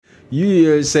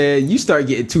You said you start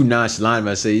getting too nonchalant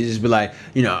about it. You just be like,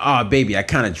 oh baby, I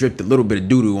kind of dripped a little bit of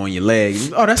doo doo on your leg.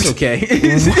 Oh, that's okay.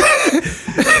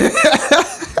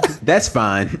 That's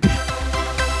fine.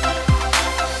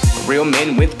 Real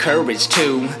men with courage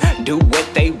to do what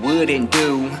they wouldn't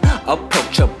do.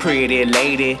 Approach a pretty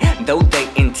lady, though they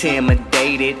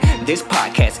intimidated. This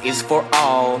podcast is for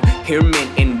all. Hear men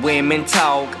and women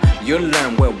talk. You'll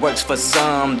learn what works for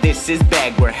some. This is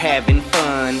bag, we're having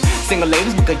fun. Single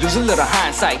ladies, we could use a little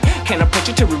hindsight. Can't approach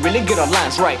it till we really get our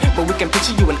lines right. But we can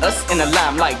picture you and us in the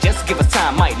limelight. Just give us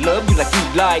time, might love you like you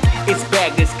like. It's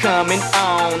bag that's coming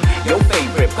on. Your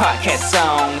favorite podcast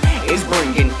song is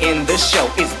bringing in the show.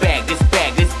 It's bag, it's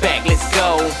bag, it's bag, let's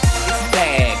go. It's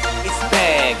bag, it's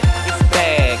bag, it's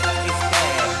bag, it's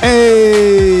bag.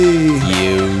 Hey!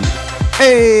 You.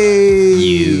 Hey!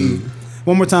 You.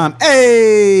 One more time.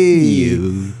 Hey!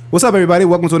 You. What's up, everybody?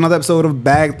 Welcome to another episode of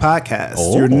Bag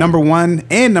Podcast, your number 1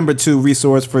 and number 2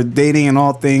 resource for dating and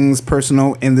all things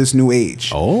personal in this new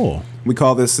age. Oh. We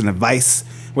call this an advice,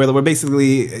 where we're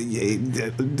basically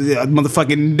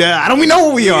motherfucking, I don't even know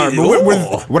what we are, but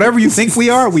we're, whatever you think we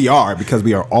are because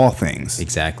we are all things.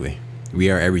 Exactly.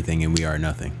 We are everything and we are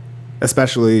nothing.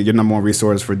 Especially your number 1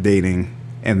 resource for dating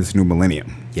in this new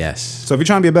millennium. Yes. So if you're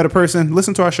trying to be a better person,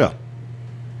 listen to our show.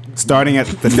 Starting at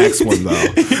the next one,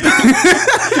 though.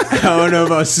 I don't know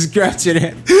about scratching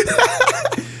it.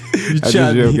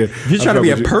 You're trying to be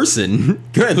a person.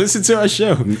 Go ahead, listen to our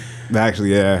show.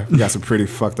 Actually, yeah. We got some pretty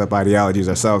fucked up ideologies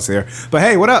ourselves here. But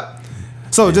hey, what up?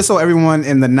 So just so everyone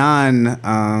in the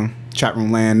non-chat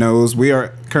room land knows, we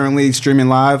are currently streaming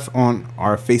live on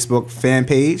our Facebook fan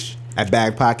page at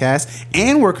Bag Podcast.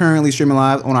 And we're currently streaming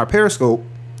live on our Periscope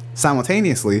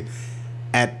simultaneously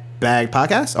at Bagged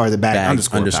Podcast, or is it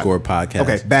bagged underscore podcast?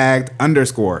 Okay, bagged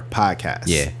underscore podcast.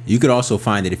 Yeah, you could also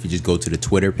find it if you just go to the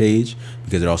Twitter page,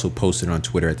 because it also posted on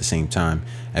Twitter at the same time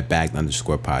at bagged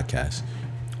underscore podcast.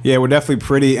 Yeah, we're definitely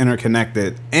pretty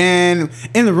interconnected. And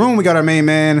in the room, we got our main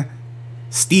man,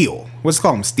 Steel. Let's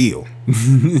call him Steel.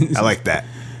 I like that.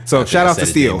 So shout out to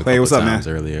Steel. Hey, what's up, man?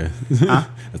 Earlier, huh?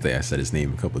 I think I said his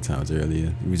name a couple times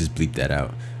earlier. We just bleeped that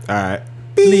out. All right.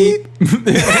 Beep.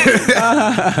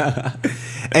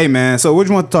 Hey, man, so what do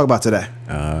you want to talk about today?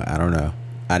 I don't know.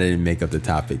 I didn't make up the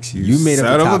topics. You made up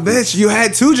the topics. Son of a bitch. You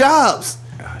had 2 jobs.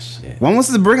 Oh, shit. One was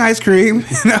to bring ice cream,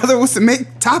 and the other was to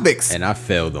make topics. And I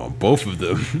failed on both of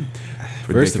them.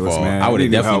 First of all, man. I would have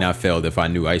definitely not failed if I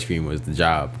knew ice cream was the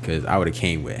job, because I would have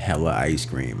came with hella ice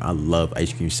cream. I love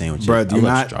ice cream sandwiches. Bro, do I love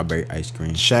not strawberry ice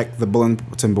cream. Check the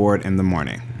bulletin board in the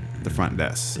morning. The front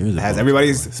desk. It has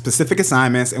everybody's specific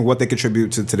assignments and what they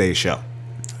contribute to today's show.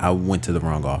 I went to the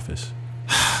wrong office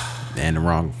and the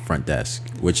wrong front desk,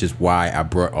 which is why I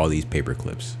brought all these paper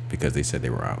clips, because they said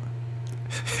they were out.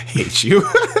 Hate you.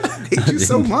 Hate you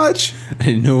so much. I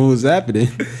didn't know what was happening.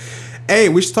 Hey,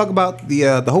 we should talk about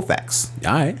the Hoe-Fax.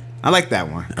 All right. I like that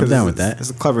one. I'm down with that.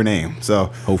 It's a clever name. So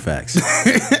Hoe-Fax.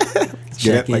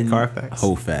 Get it? Like Carfax?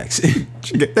 Hoe-Fax. They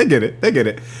get it. They get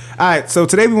it. All right. So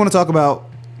today we want to talk about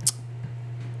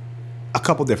a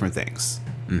couple different things.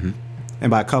 Mm-hmm. And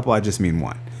by a couple, I just mean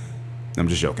one. I'm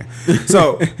just joking.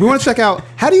 So we want to check out,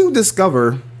 how do you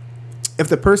discover if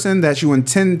the person that you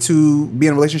intend to be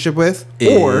in a relationship with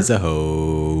is a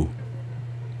hoe.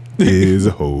 Is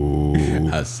a hoe.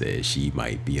 I said she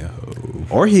might be a hoe.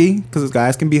 Or he, because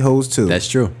guys can be hoes too. That's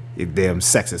true. You damn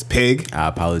sexist pig. I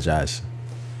apologize.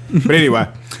 But anyway,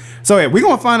 so yeah, we're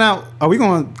going to find out, are we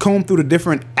going to comb through the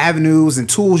different avenues and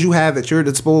tools you have at your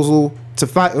disposal to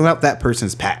find out that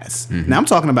person's past. Mm-hmm. Now I'm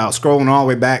talking about scrolling all the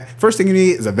way back. First thing you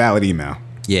need is a valid email.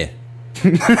 Yeah.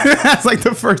 That's like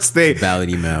the first thing. Valid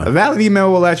email. A valid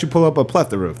email will let you pull up a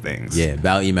plethora of things. Yeah,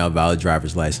 valid email, valid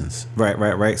driver's license.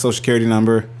 Right. Social security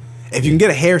number. If you can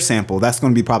get a hair sample, that's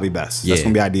going to be probably best. Yeah, that's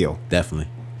going to be ideal. Definitely.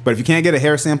 But if you can't get a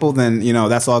hair sample, then,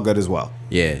 that's all good as well.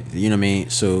 Yeah, you know what I mean?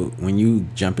 So when you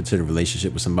jump into the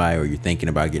relationship with somebody, or you're thinking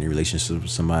about getting a relationship with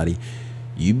somebody,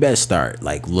 you best start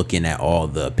like looking at all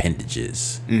the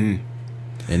appendages. Mm-hmm.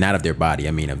 And not of their body,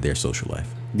 I mean of their social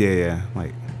life. Yeah,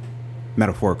 like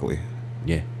metaphorically.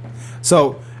 Yeah.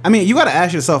 So, I mean, you got to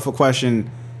ask yourself a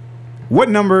question. What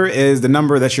number is the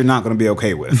number that you're not going to be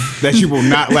okay with? That you will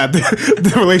not let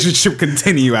the relationship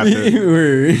continue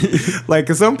after? Like,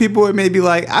 cause some people, it may be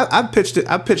like, I've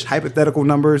pitched hypothetical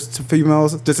numbers to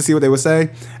females just to see what they would say.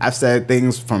 I've said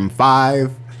things from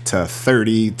 5 to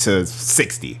 30 to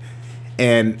 60.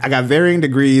 And I got varying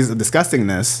degrees of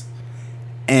disgustedness,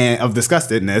 and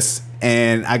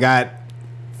I got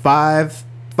 5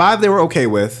 they were okay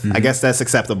with. Mm-hmm. I guess that's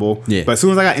acceptable. Yeah. But as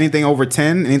soon as I got anything over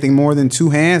 10, anything more than 2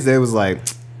 hands, they was like,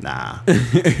 nah.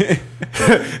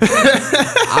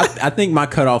 I think my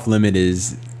cutoff limit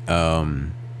is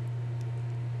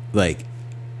like,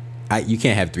 you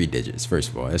can't have 3 digits. First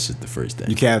of all, that's just the first thing.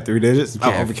 You can't have 3 digits?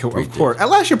 Of course.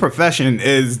 Unless your profession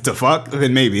is to fuck,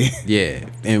 then maybe. Yeah.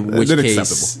 In which case,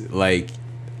 acceptable. Like,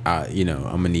 I'm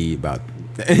gonna need about.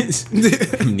 I'm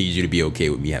gonna need you to be okay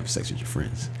with me having sex with your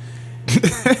friends.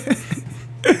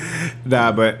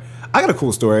 Nah, but I got a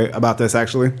cool story about this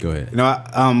actually. Go ahead.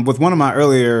 With one of my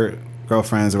earlier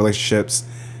girlfriends, relationships.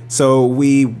 So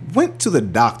we went to the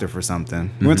doctor for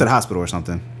something. We went to the hospital or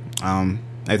something.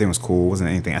 Everything was cool. It wasn't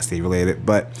anything STD related,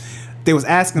 but they was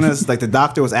asking us, like the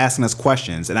doctor was asking us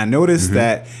questions. And I noticed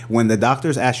that when the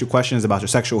doctors ask you questions about your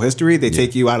sexual history, they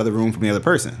take you out of the room from the other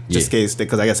person. Just in case,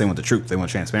 because I guess they want the truth. They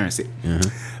want transparency.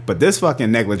 But this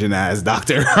fucking negligent ass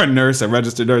doctor or nurse, a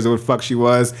registered nurse, or what the fuck she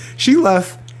was, she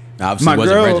left Obviously my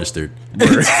wasn't girl, registered.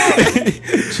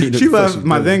 she left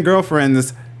my then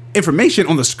girlfriend's information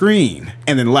on the screen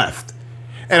and then left.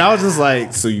 And I was just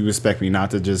like, so you expect me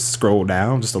not to just scroll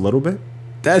down just a little bit?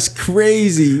 That's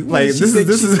crazy. Like, this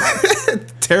is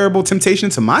terrible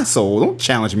temptation to my soul. Don't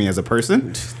challenge me as a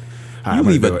person. You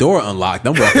leave a door unlocked.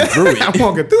 I'm walking through it. I'm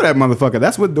walking through that motherfucker.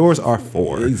 That's what doors are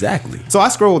for. Exactly. So I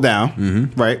scrolled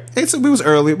down, right? And so we was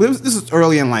early. This was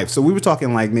early in life. So we were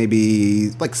talking like maybe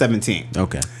like 17.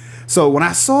 Okay. So when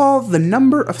I saw the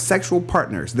number of sexual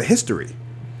partners, the history.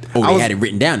 Oh, they had it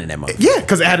written down in that motherfucker. Yeah,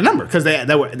 because they had a number. Because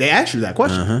they asked you that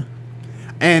question.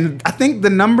 And I think the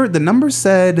number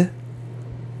said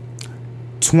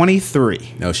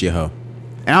 23. No, she a hoe.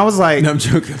 And I was like, no, I'm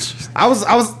joking. That's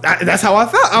how I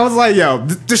felt. I was like, yo,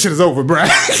 this shit is over, bro.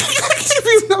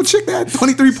 There's no chick that had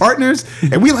 23 partners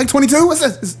and we like 22.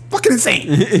 It's fucking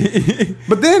insane.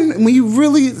 But then when you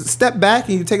really step back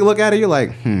and you take a look at it, you're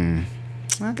like,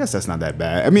 I guess that's not that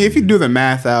bad. I mean, if you do the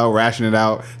math out, ration it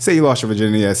out, say you lost your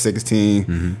virginity at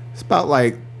 16, it's about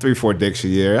like 3-4 dicks a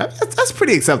year. That's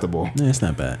pretty acceptable. Yeah, it's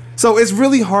not bad. So it's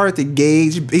really hard to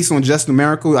gauge based on just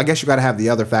numerical. I guess you got to have the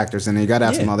other factors in there. You got to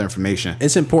have some other information.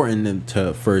 It's important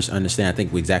to first understand. I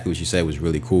think exactly what you said was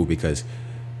really cool because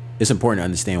it's important to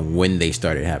understand when they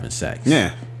started having sex.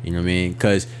 Yeah. You know what I mean?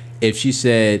 Because if she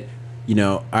said,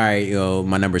 all right,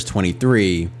 my number's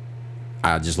 23,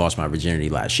 I just lost my virginity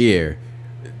last year.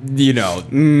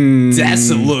 That's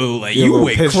a little like you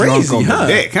went crazy, huh?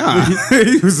 Dick, huh?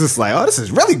 He was just like, "Oh, this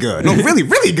is really good. No, really,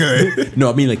 really good." No,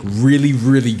 I mean like really,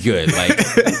 really good. Like,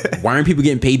 why aren't people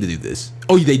getting paid to do this?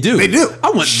 Oh, they do. They do.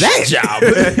 I want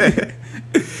that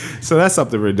job. So that's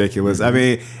something ridiculous. I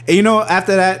mean,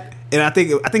 after that, and I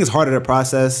think it's harder to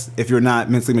process if you're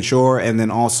not mentally mature and then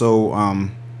also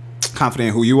confident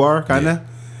in who you are, kind of.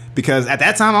 Because at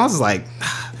that time, I was like.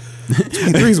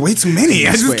 23 is way too many.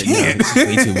 I just can't. No, it's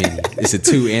way too many. It's a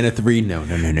 2 and a 3. No.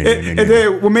 And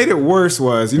then what made it worse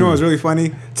was, what was really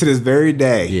funny? To this very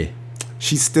day,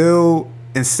 she still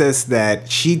insists that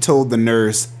she told the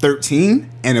nurse 13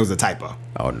 and it was a typo.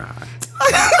 Oh, nah.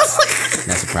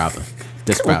 That's a problem.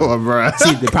 That's a problem. Come on, bro.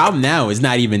 See, the problem now is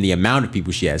not even the amount of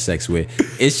people she has sex with.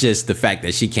 It's just the fact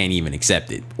that she can't even accept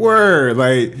it. Word.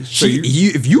 Like,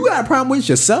 if you got a problem with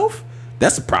yourself,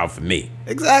 that's a problem for me.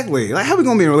 Exactly. Like, how we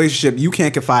gonna be in a relationship? You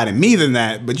can't confide in me than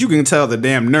that, but you can tell the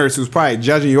damn nurse who's probably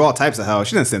judging you all types of hell.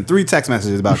 She done sent 3 text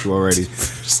messages about you already.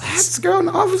 This girl in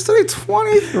the office today,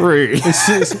 23.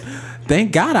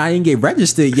 Thank God I didn't get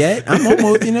registered yet. I'm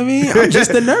almost, you know what I mean? I'm just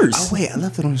a nurse. Oh, wait, I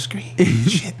left it on the screen.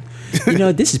 Shit.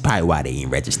 This is probably why they ain't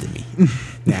registered me.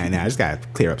 Nah, I just gotta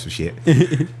clear up some shit.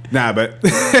 Nah, but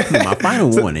my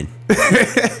final warning.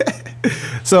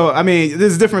 So, I mean,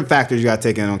 there's different factors you gotta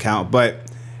take into account, but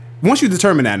once you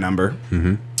determine that number,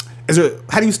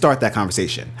 how do you start that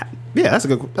conversation? Yeah, that's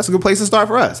a good place to start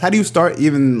for us. How do you start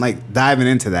even like diving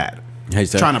into that?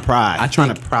 Trying to pry.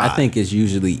 I think it's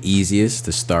usually easiest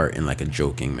to start in like a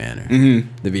joking manner.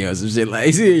 To be honest, some shit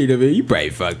like, you probably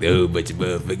fucked a whole bunch of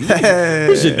motherfuckers.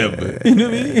 What's your number? You know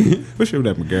what I mean? What's your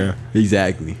number, girl?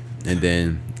 Exactly. And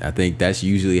then I think that's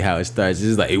usually how it starts.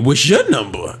 It's like, hey, what's your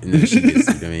number? And then she gets,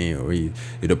 you know what I mean? Or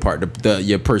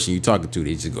your person you talking to,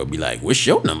 they just gonna be like, what's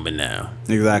your number now?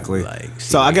 Exactly. Like,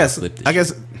 so I guess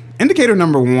indicator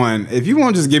number 1, if you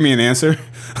won't just give me an answer,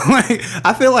 like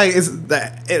I feel like it's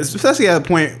especially at a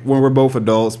point when we're both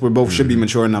adults, we both should be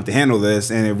mature enough to handle this,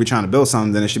 and if we're trying to build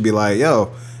something, then it should be like,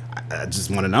 yo, I just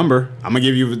want a number. I'm gonna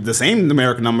give you the same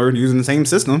numeric number using the same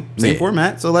system, same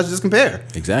format. So let's just compare.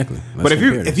 Exactly. But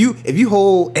if you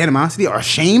hold animosity or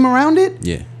shame around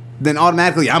it, then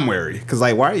automatically I'm wary. Because,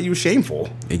 like, why are you shameful?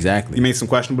 Exactly. You made some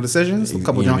questionable decisions, a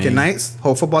couple drunken nights,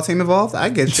 whole football team involved. I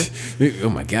get you. Oh,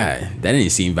 my God. That didn't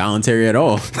seem voluntary at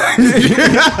all.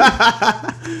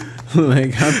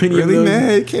 Like, how many really, of those,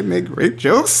 man? You can't make rape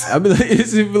jokes? I'd be like,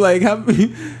 it's like, how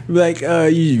many, like,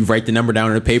 you write the number down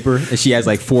on the paper, and she has,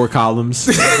 like, 4 columns.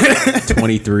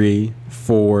 23,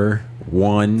 4,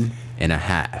 1 and a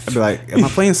half. I'd be like, am I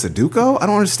playing Sudoku? I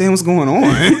don't understand what's going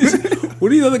on.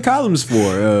 What are the other columns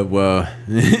for? Well,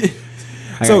 I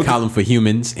got a column for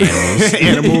humans, animals.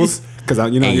 Animals. Because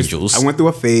angels. I went through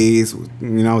a phase.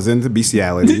 I was into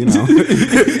bestiality.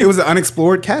 It was an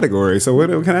unexplored category. So what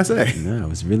can I say? No, I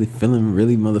was really feeling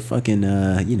really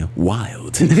motherfucking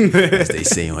wild, as they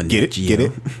say on Get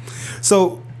it?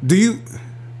 So do you?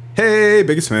 Hey,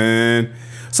 biggest fan.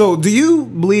 So do you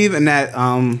believe in that?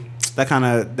 That kind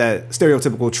of that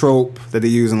stereotypical trope that they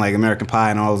use in like American Pie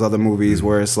and all those other movies,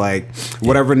 where it's like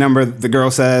whatever number the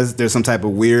girl says, there's some type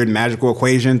of weird magical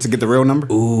equation to get the real number.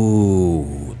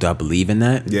 Ooh, do I believe in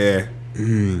that? Yeah.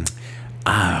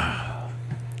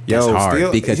 That's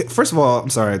hard because first of all, I'm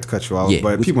sorry to cut you off,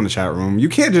 but people in the chat room, you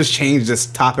can't just change this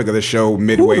topic of the show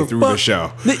midway through the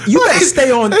show. You gotta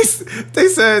stay on. They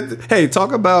said, "Hey,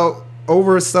 talk about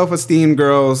over self-esteem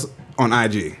girls on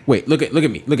IG." Wait, look at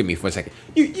me for a second.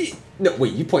 No,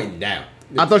 wait, you pointing down.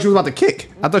 I thought you was about to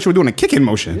kick. I thought you were doing a kicking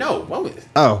motion. No, what was?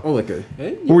 Oh, like a.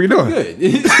 Hey, what were you doing? Good.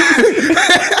 You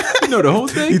know the whole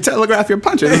thing. You telegraph your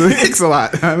punches. It kicks a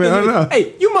lot. I mean, I don't know.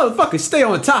 Hey, you motherfuckers, stay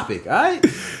on topic, all right?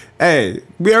 Hey,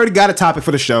 we already got a topic for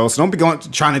the show, so don't be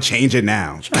trying to change it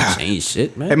now. Change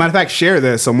shit, man. Hey, matter of fact, share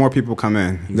this so more people come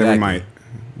in. Exactly. Then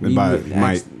we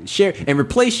might share and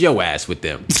replace your ass with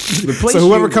them. So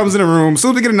whoever comes in the room, as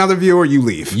soon as we get another viewer, you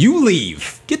leave. You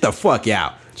leave. Get the fuck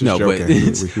out. Just no, joking.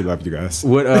 but we love you guys.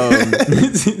 What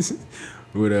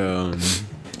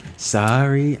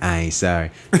sorry, I ain't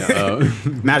sorry. No,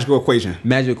 Magical equation.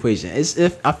 Magical equation.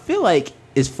 I feel like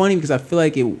it's funny because I feel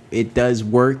like it does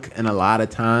work in a lot of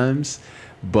times,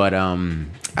 but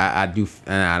I do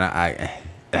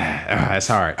it's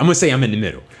hard. I'm gonna say I'm in the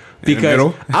middle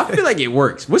because I feel like it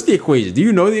works. What's the equation? Do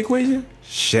you know the equation?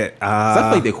 Shit. I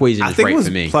feel like the equation is right for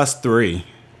me. +3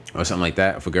 or something like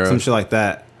that for girls. Some shit like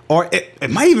that. Or it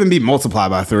might even be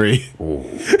multiplied by 3.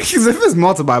 Because if it's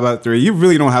multiplied by 3, you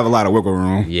really don't have a lot of wiggle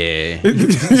room. Yeah. You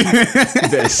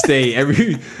better stay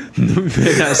you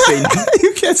better not say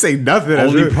you can't say nothing.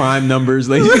 Only prime numbers.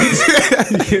 Like, you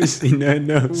can't say nothing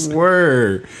else.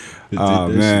 Word. Oh,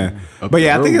 man. But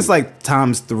yeah, I think it's like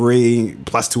 ×3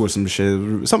 +2 or some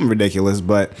shit. Something ridiculous.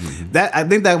 But I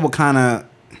think that will kind of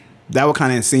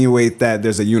insinuate that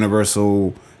there's a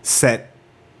universal set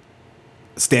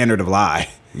standard of lie.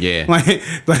 Yeah. Like,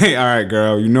 all right,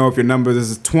 girl, if your number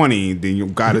is 20, then you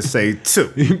gotta say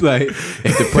 2. Like,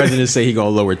 if the president say he gonna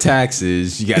lower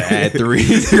taxes, you gotta add 3.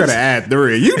 You gotta add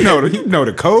 3. You know the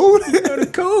code. You know the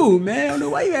code, man. I don't know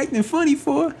why you acting funny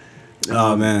for.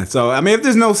 Oh man. So I mean, if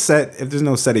there's no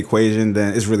set equation,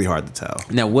 then it's really hard to tell.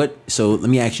 Now so let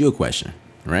me ask you a question,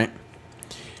 right?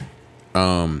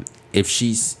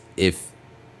 If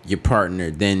your partner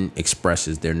then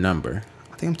expresses their number,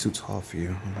 I think I'm too tall for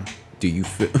you. Do you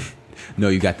feel? No,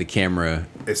 you got the camera.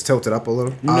 It's tilted up a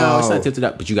little. No, it's not tilted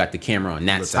up, but you got the camera on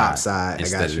that top side.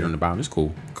 instead of on the bottom. It's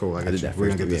cool. Cool. I did that We're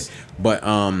first. gonna get this. But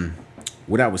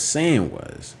what I was saying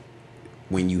was,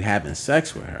 when you having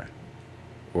sex with her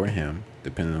or him,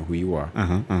 depending on who you are,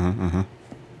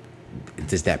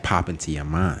 does that pop into your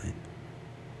mind?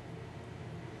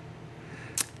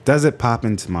 Does it pop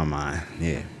into my mind?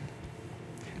 Yeah.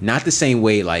 Not the same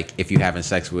way like if you're having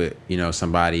sex with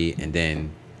somebody and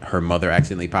then her mother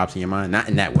accidentally pops in your mind. Not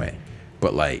in that way,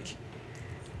 but like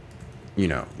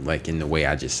in the way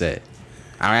I just said.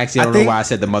 I don't know why I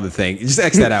said the mother thing. Just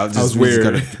X that out. That was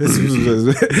weird.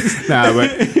 Nah, but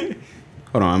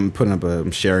hold on.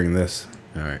 I'm sharing this.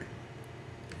 All right.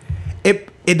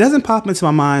 It doesn't pop into my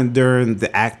mind during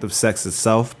the act of sex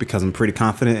itself because I'm pretty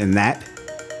confident in that.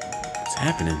 What's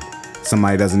happening?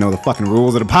 Somebody doesn't know the fucking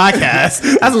rules of the podcast.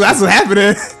 That's what's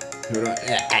happening.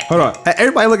 Hold on. Hey,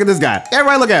 everybody look at this guy.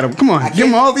 Everybody look at him. Come on. Give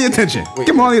him all the attention. Give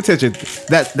him all the attention.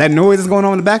 That noise is going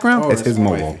on in the background? It's his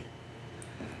mobile.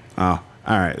 Oh,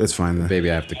 all right. That's fine then.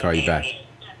 Baby, I have to call you back.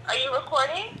 Are you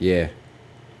recording? Yeah.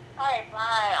 All right,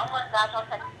 bye. Oh my gosh, I'll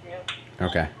text you.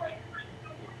 Okay.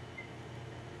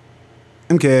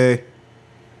 Okay.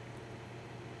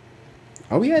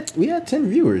 Oh, we had 10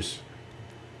 viewers.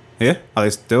 Yeah? Are they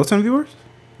still 10 viewers?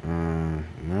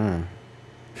 No.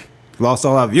 Lost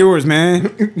all our viewers,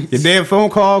 man. Your damn phone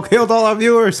call killed all our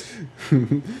viewers.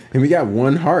 And we got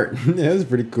 1 heart. That was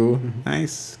pretty cool.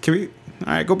 Nice. Can we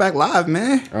All right, go back live,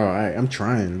 man. Oh, all right. I'm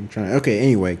trying. Okay.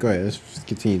 Anyway, go ahead. Let's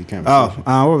continue the conversation.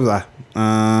 What was I?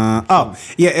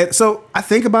 So I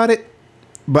think about it,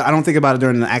 but I don't think about it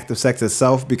during the act of sex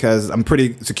itself because I'm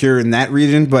pretty secure in that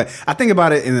region. But I think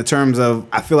about it in the terms of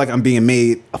I feel like I'm being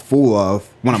made a fool of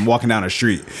when I'm walking down the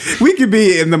street. We could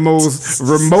be in the most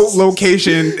remote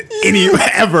location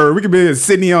ever. We could be in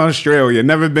Sydney, Australia.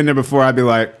 Never been there before. I'd be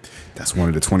like, that's one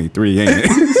of the 23, ain't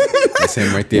it? That's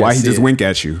him right there. Why he just wink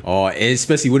at you? Oh,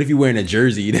 especially what if you're wearing a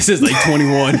jersey? This is like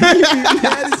 21.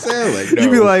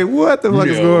 You'd be like, what the fuck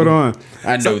is going on?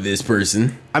 I know this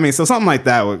person. I mean, so something like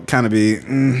that would kind of be,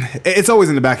 it's always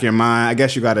in the back of your mind. I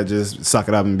guess you got to just suck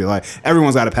it up and be like,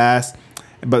 everyone's got to pass.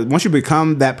 But once you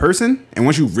become that person, and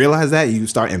once you realize that, you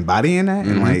start embodying that,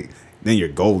 and like, then you're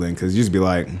golden. Because you just be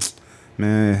like,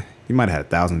 man, you might have had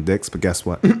 1,000 dicks, but guess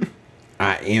what?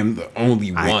 I am the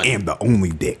only one. I am the only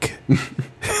dick.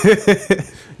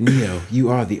 Neo,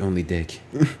 you are the only dick.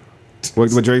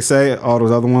 What Drake say? All those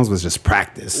other ones was just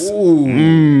practice.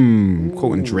 Ooh.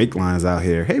 Quoting Drake lines out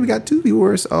here. Hey, we got 2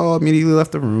 viewers. Oh, immediately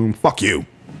left the room. Fuck you.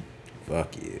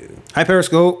 Fuck you. Hi,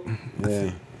 Periscope. Yeah.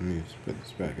 Let me put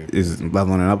this back up. Is it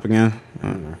leveling it up again?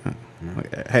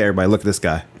 Hey, everybody, look at this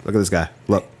guy. Look at this guy.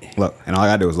 Look. And all I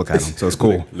gotta do is look at him. So it's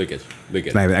cool. Look at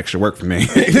It's not even extra work for me.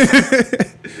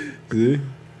 I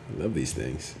love these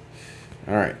things.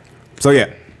 All right. So,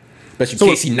 yeah. Bet you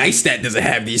Casey Neistat doesn't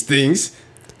have these things.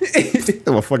 The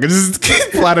motherfucker just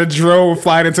fly the drone,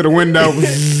 flying into the window.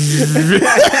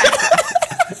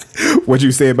 What'd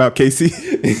you say about Casey?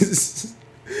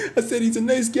 I said he's a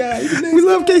nice guy. We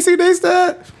love Casey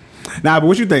Neistat. Nah, but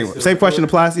what you think? Same question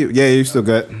applies to you. Yeah, you're still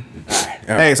good. All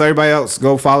right. Hey, so everybody else,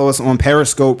 go follow us on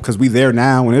Periscope because we there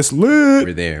now and it's lit.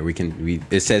 We're there.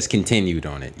 It says continued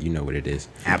on it. You know what it is.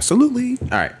 Absolutely.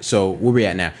 All right. So where we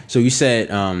at now? So you said,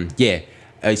 so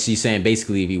you're saying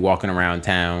basically if you're walking around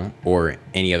town or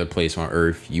any other place on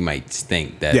Earth, you might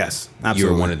think that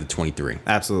you're one of the 23.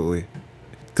 Absolutely.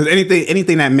 Because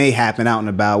anything that may happen out and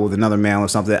about with another male or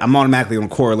something, I'm automatically going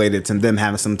to correlate it to them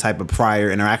having some type of prior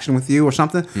interaction with you or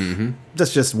something. Mm-hmm.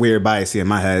 That's just weird bias in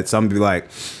my head. So I'm going to be like,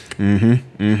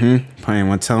 Probably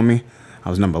want to tell me I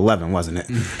was number 11, wasn't it?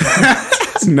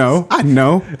 No, I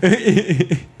know.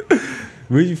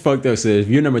 What you fucked up says,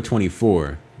 if you're number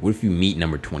 24, what if you meet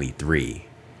number 23?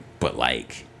 But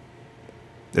like,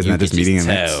 isn't that just meeting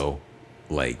tell,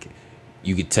 like,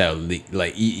 you could tell, and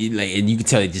you could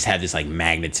tell they just have this like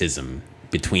magnetism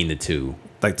between the two.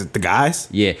 Like the guys?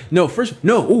 Yeah. No, I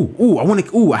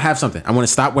have something. I want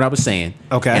to stop what I was saying.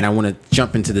 Okay. And I want to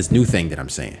jump into this new thing that I'm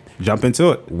saying. Jump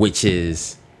into it. Which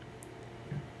is,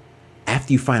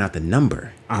 after you find out the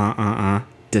number,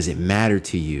 does it matter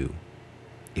to you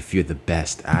if you're the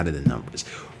best out of the numbers?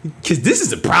 Because this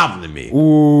is a problem to me.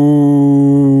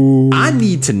 Ooh. I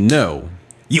need to know.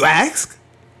 You ask?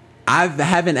 I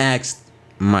haven't asked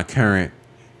my current.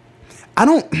 I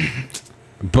don't.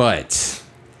 But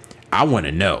I want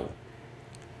to know.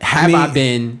 Have I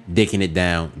been dicking it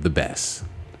down the best?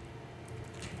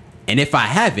 And if I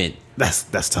haven't,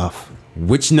 that's tough.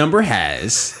 Which number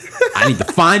has? I need to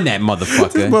find that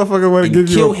motherfucker. This motherfucker want to give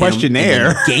you a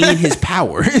questionnaire. Gain his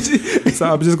power.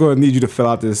 So I'm just going to need you to fill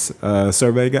out this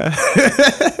survey, guy.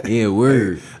 Yeah,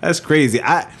 word. That's crazy.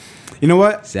 You know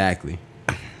what? Exactly.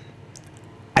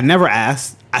 I never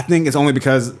asked. I think it's only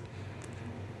because,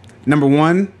 number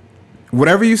one,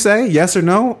 whatever you say, yes or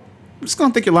no, I'm just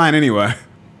going to think you're lying anyway.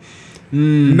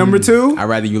 Number two, I'd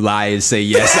rather you lie and say,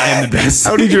 yes, I am the best. I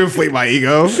don't need you to inflate my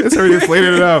ego. It's already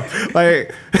inflated enough.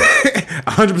 Like,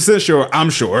 100% sure, I'm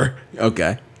sure.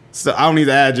 Okay. So I don't need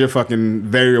to add your fucking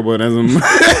variableism.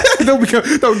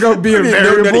 don't go be a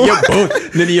variable.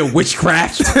 None of your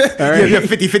witchcraft. All right. You have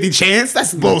 50-50 chance?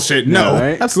 That's bullshit. No,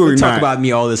 right. Absolutely Talk not. about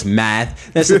me all this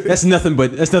math. That's nothing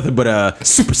but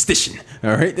superstition.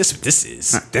 All right. That's what this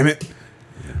is. Damn it.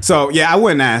 So yeah, I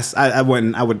wouldn't ask. I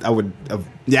wouldn't. I would.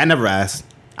 Yeah, I never asked.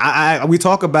 We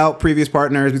talk about previous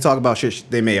partners. We talk about shit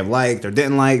they may have liked or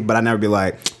didn't like, but I never be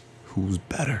like, who's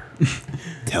better?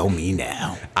 Tell me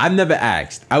now. I've never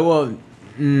asked. I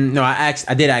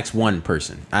did ask one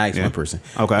person. One person.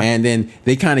 Okay. And then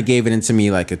they kind of gave it into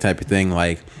me like a type of thing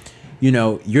like, you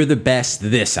know, you're the best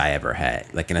this I ever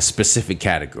had, like in a specific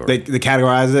category. They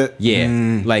categorize it?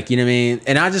 Yeah. Like, you know what I mean?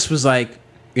 And I just was like,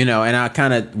 you know, and I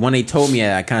kind of, when they told me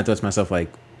that, I kind of thought to myself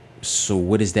like, so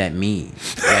what does that mean?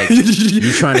 Like,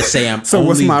 you trying to say I'm so only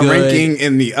what's my good, ranking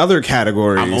in the other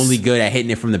categories? I'm only good at hitting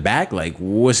it from the back? Like,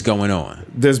 what's going on?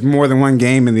 There's more than one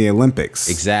game in the Olympics.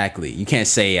 Exactly. You can't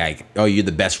say like, oh, you're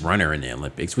the best runner in the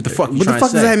Olympics. What the fuck? What the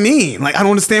fuck does that mean? Like, I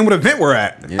don't understand what event we're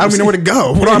at. I don't even know where to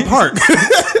go. What do I park?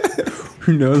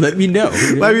 Let me know.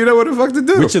 Let me know what the fuck to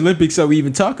do. Which Olympics are we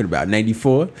even talking about?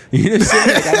 94? You know what I'm saying?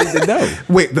 Like, I need to know.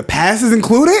 Wait, the pass is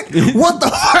included? What the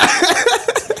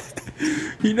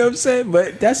You know what I'm saying?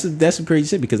 But that's some crazy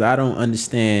shit because I don't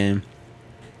understand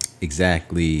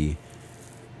exactly,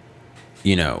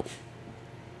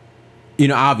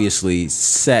 obviously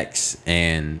sex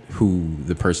and who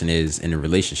the person is in a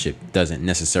relationship doesn't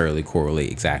necessarily correlate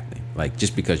exactly. Like,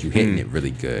 just because you're hitting it really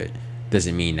good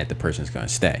doesn't mean that the person's going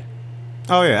to stay.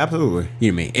 Oh, yeah, absolutely.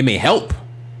 You know what I mean? It may help.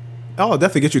 Oh, it'll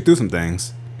definitely get you through some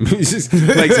things. It's just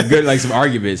like some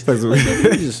arguments. Come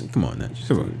on now.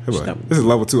 Come on. This is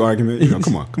level 2 argument.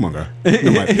 Come on, girl.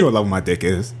 You know what level my dick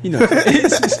is.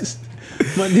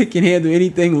 My dick can handle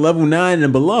anything level 9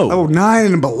 and below. Level 9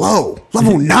 and below.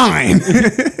 Level 9. 9,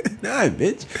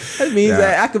 bitch. That means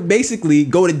that I could basically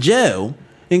go to jail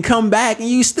and come back and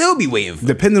you still be waiting for me.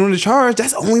 Depending on the charge,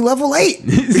 that's only level 8.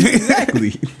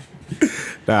 Exactly.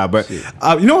 But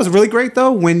you know what's really great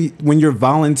though? When you're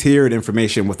volunteered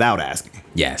information without asking.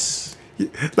 Yes.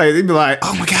 Like they'd be like,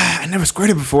 "Oh my god, I never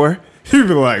squirted before." You'd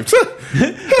be like,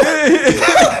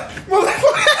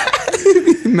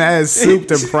 mad souped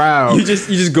and proud. You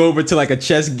just go over to like a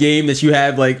chess game that you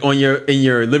have like in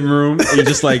your living room and you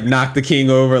just like knock the king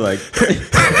over like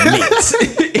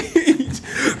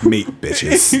meat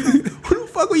bitches. Who the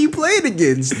fuck were you playing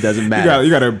against? Doesn't matter.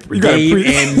 You got a game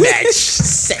and match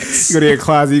sets. You go to your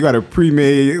closet. You got a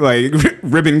pre-made like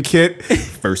ribbon kit.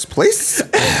 First place.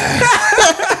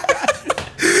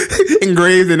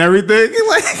 Engraved and everything.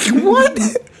 Like what?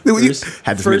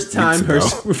 First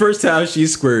time she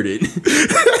squirted.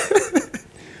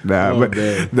 But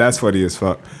man. That's funny as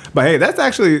fuck. But hey, that's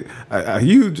actually a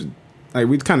huge. Like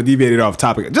we kind of deviated off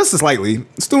topic just slightly.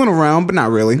 It's doing around, but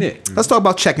not really. Yeah. Let's talk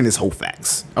about checking this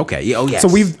Hoe-Fax. Okay. Yeah. Oh yes. So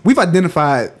we've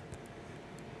identified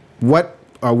what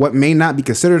may not be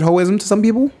considered hoism to some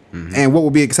people, and what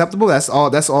will be acceptable. That's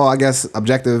all. I guess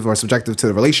objective or subjective to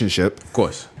the relationship. Of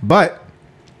course. But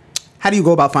how do you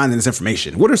go about finding this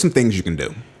information? What are some things you can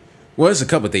do? Well, there's a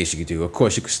couple of things you could do. Of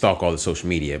course, you could stalk all the social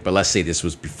media, but let's say this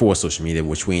was before social media,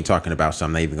 which we ain't talking about, so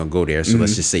I'm not even gonna go there. So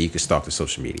let's just say you could stalk the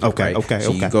social media. Okay, right? okay, so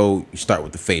okay. you start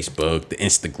with the Facebook, the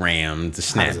Instagram, the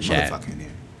Snapchat.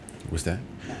 What's that?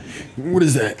 What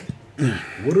is that?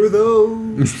 What are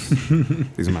those?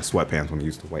 These are my sweatpants when I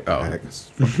used to wipe my back. This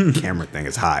fucking camera thing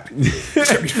is hot.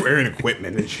 Wearing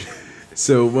equipment and shit.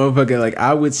 So, motherfucker, like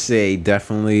I would say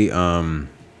definitely, start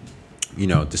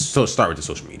with the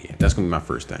social media. That's gonna be my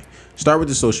first thing. Start with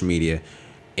the social media,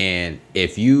 and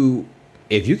if you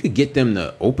could get them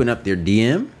to open up their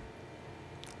DM,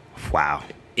 wow,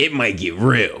 it might get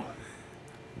real.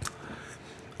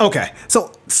 Okay,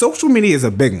 so social media is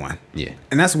a big one. Yeah,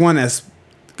 and that's one that's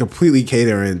completely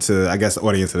catering to, I guess, the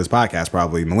audience of this podcast,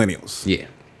 probably millennials. Yeah,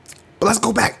 but let's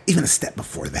go back even a step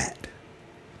before that.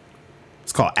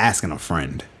 It's called asking a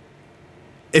friend.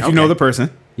 If you know the person.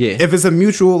 Yeah. If it's a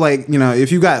mutual, like,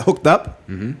 if you got hooked up,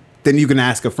 then you can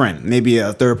ask a friend. Maybe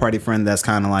a third party friend that's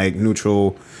kind of like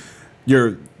neutral.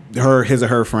 You're his or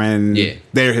her friend. Yeah.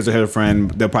 They're his or her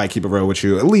friend. They'll probably keep it real with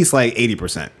you. At least like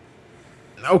 80%.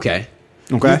 Okay.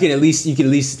 You can at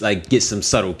least like get some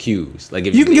subtle cues. Like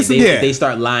if if they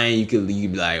start lying, you could be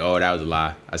like, oh, that was a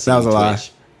lie. That was a lie.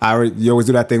 You always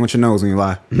do that thing with your nose when you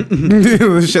lie.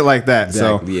 Shit like that.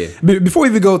 Exactly, so before we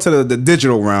even go to the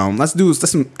digital realm, let's do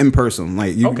some in person.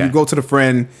 Like you go to the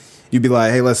friend, you be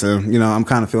like, hey, listen, I'm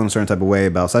kind of feeling a certain type of way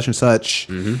about such and such,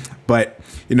 but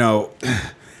I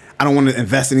don't want to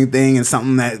invest anything in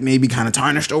something that may be kind of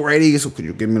tarnished already. So could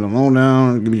you give me the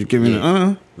lowdown?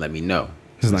 Let me know.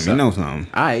 Just let me know something.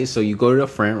 All right, so you go to a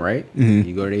friend, right?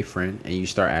 You go to a friend and you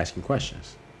start asking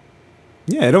questions.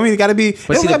 Yeah, it don't even got to be.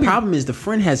 But see, the problem is the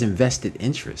friend has invested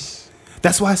interest.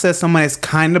 That's why I said somebody that's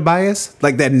kind of biased,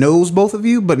 like that knows both of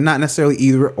you, but not necessarily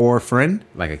either or friend.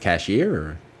 Like a cashier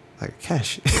or? Like a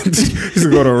cashier. Just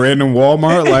go to a random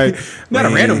Walmart, like. Not a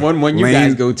random one you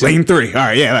guys go to. Lane 3. All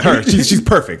right, yeah, her. She's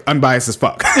perfect. Unbiased as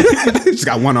fuck. She's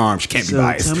got one arm. She can't be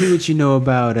biased. Tell me what you know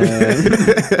about...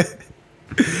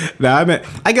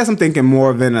 I guess I'm thinking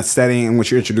more of in a setting in which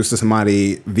you're introduced to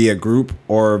somebody via group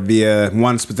or via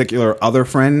one particular other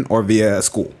friend or via a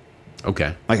school.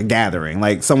 Okay. Like a gathering,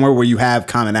 like somewhere where you have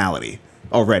commonality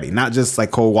already, not just like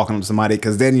cold walking up to somebody,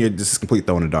 because then you're just complete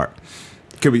throwing in the dark.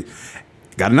 Could be.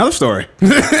 Got another story.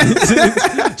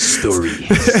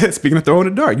 Speaking of throwing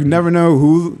in the dark, you never know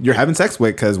who you're having sex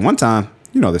with, because one time,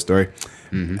 this story.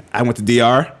 I went to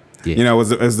DR. Yeah. It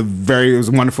was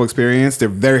a wonderful experience. They're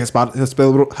very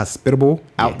hospitable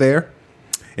out there.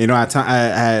 I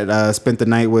had spent the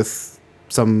night with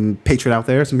some patron out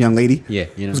there, some young lady. Yeah,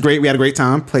 it was great. We had a great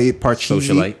time. Played Parcheesi.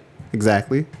 Socialite.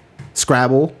 Exactly.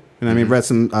 Scrabble. You know what I mean? Read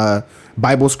some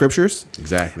Bible scriptures.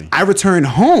 Exactly. I returned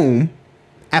home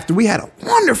after we had a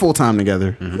wonderful time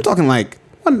together. I'm talking like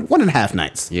one and a half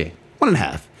nights. Yeah.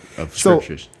 1.5 Of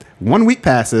scriptures. So 1 week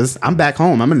passes. I'm back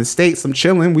home. I'm in the States. I'm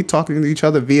chilling. We talking to each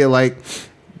other via like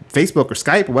Facebook or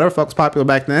Skype or whatever the fuck was popular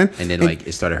back then. And then like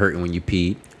it started hurting when you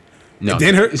peed. No, It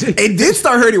did hurt. It did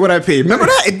start hurting when I peed. Remember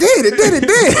that? It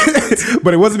did.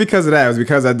 But it wasn't because of that. It was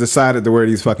because I decided to wear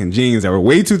these fucking jeans that were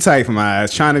way too tight for my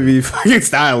eyes, trying to be fucking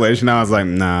stylish. And I was like,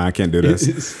 nah, I can't do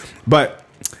this. But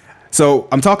so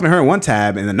I'm talking to her in one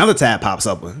tab, and another tab pops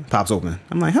open.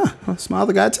 I'm like, huh? It's my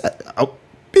other guy. Oh,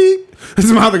 beep. This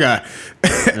is my other guy.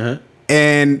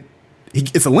 And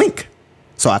it's a link.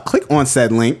 So I click on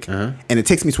said link, and it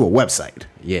takes me to a website.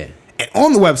 Yeah. And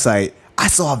on the website, I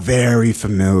saw a very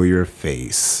familiar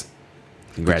face.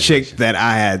 The Congratulations. chick that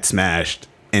I had smashed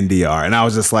in DR. And I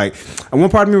was just like, and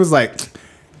one part of me was like,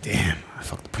 damn, I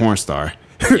fucked the porn star.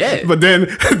 Yeah. But then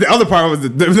the other part was,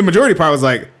 the majority part was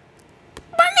like,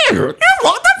 my nigga, you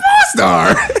fucked the porn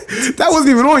star. That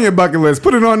wasn't even on your bucket list.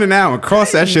 Put it on there now and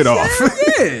cross that shit off.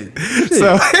 Yeah.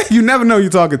 So you never know who you're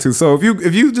talking to. So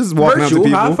if you just walking up to Virtual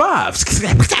people. high fives.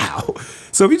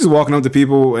 So if you're just walking up to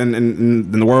people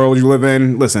in the world you live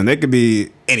in, listen, they could be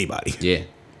anybody. Yeah.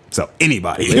 So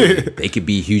anybody. They could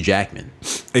be Hugh Jackman.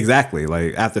 Exactly.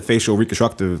 Like after facial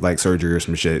reconstructive like surgery or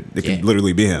some shit, it could Yeah.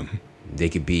 literally be him. They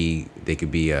could be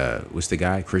what's the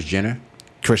guy? Kris Jenner?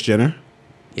 Kris Jenner.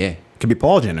 Yeah. Could be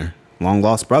Paul Jenner. Long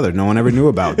lost brother. No one ever knew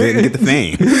about. Didn't get the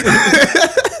fame.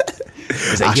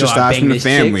 It's like, yo, I Ostracized banged from the this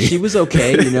family. chick. She was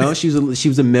okay, you know. She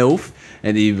was a MILF.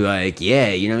 And then you'd be like, yeah,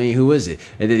 you know what I mean? Who was it?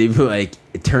 And then you'd be like,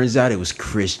 it turns out it was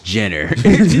Kris Jenner.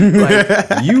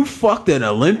 Like, you fucked an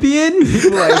Olympian?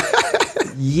 Like,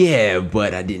 yeah,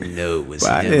 but I didn't know it was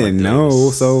But I him. didn't thought it know.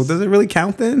 was- So does it really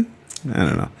count then? I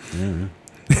don't know.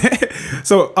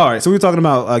 So all right. So we were talking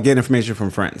about getting information from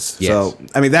friends. Yes. So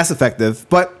I mean that's effective,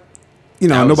 but you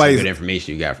know that was some nobody's good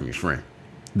information you got from your friend.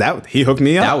 that he hooked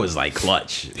me up. That was like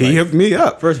clutch. he Like, hooked me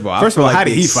up. First of all, how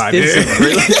did he find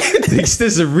it? The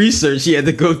extensive research he had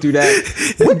to go through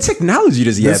that. What technology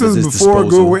does he This have was at his before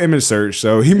disposal? Google image search,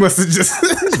 so he must have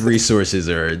just His resources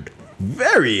are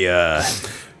very wow.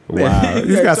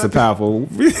 He's got some powerful.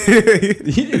 He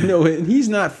didn't know it. He's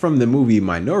not from the movie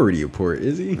Minority Report,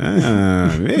 is he?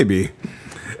 Maybe.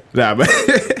 Nah, but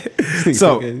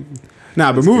so.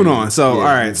 Nah, but moving on. So, all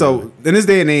right. So, in this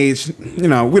day and age, you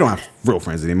know, we don't have real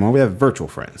friends anymore. We have virtual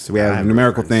friends. We have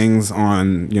numerical things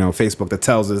on, you know, Facebook that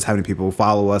tells us how many people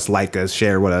follow us, like us,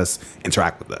 share with us,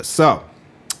 interact with us. So,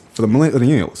 for the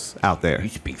millennials out there, You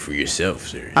speak for yourself,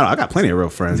 sir. I don't know, I got plenty of real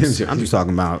friends. I'm just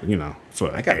talking about, you know,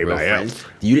 for I got real everybody friends.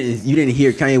 else. You didn't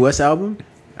hear Kanye West album?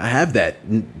 I have that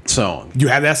song. You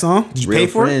have that song? Did you Real pay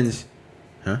for friends. it?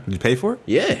 Did you pay for it?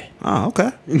 Yeah. Oh,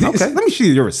 okay. Okay. Let me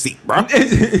see your receipt, bro.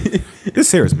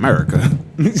 This here is America.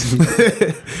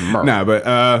 Nah,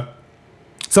 but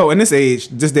so in this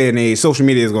day and age, social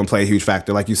media is going to play a huge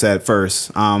factor, like you said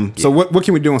first. So what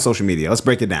can we do on social media? Let's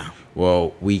break it down.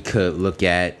 Well, we could look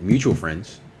at mutual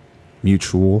friends.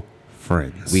 Mutual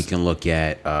friends. We can look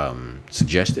at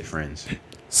suggested friends.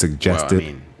 Suggested. Well, I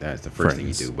mean, that's the first thing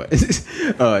you do.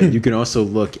 But you can also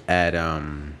look at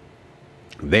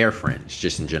their friends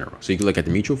just in general. So you can look at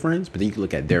the mutual friends, but then you can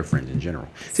look at their friends in general.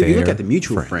 So if you look Their at the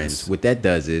mutual friends, what that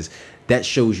does is that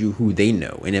shows you who they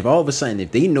know. And if all of a sudden, if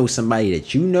they know somebody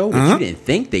that you know that you didn't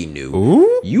think they knew,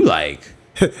 Ooh. you like...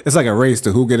 It's like a race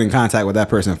to who get in contact with that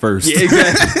person first. Yeah,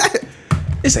 exactly.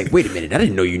 It's like, wait a minute, I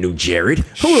didn't know you knew Jared.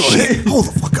 Hold on. Hold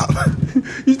the fuck up.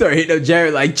 You start hitting up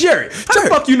Jared like, Jared, how the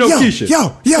fuck you know Keisha? Yo.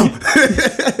 How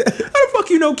the fuck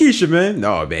you know Keisha, man?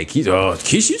 No, man,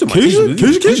 Keisha, you talking about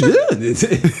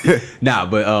Keisha? Yeah. Nah,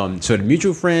 but so the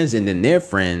mutual friends and then their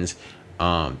friends,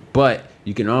 but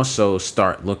you can also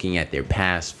start looking at their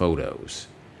past photos.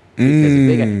 Because if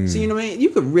they got, see, you know what I mean? You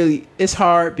could really, it's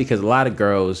hard because a lot of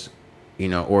girls, you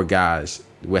know, or guys,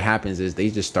 what happens is they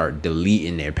just start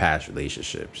deleting their past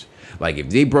relationships. Like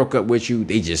if they broke up with you,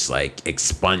 they just like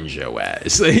expunge your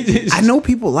ass. I know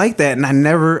people like that, and I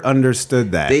never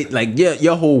understood that. They like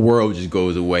your whole world just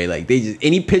goes away. Like they just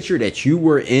any picture that you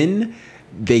were in,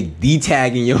 they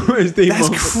de-tagging yours.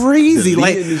 That's crazy.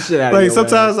 Like sometimes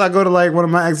sometimes I go to like one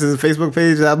of my ex's Facebook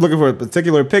page, and I'm looking for a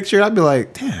particular picture. I'd be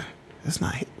like, damn, that's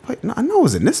not. Wait, no, I know it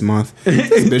was in this month.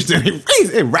 This bitch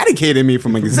done eradicated me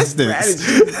from existence. They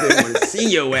don't want to see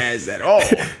your ass at all.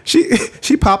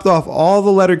 She popped off all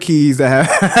the letter keys that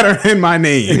had her in my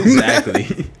name.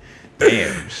 Exactly.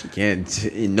 Damn, she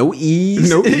can't. No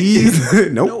E's. No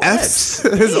E's. No F's.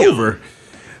 It's Damn. over.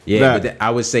 Yeah, but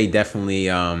I would say definitely.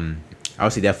 I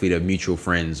would say definitely the mutual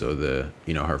friends or the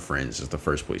her friends is the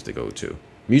first place to go to.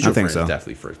 Mutual I think friends so. is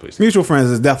definitely first place. Mutual friends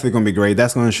is definitely going to be great.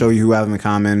 That's going to show you who have in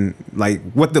common, like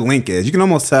what the link is. You can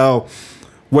almost tell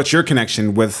what your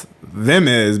connection with them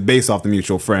is based off the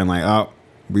mutual friend. Like, oh,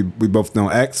 we both know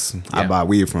X. I Yeah. buy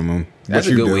weed from him. That's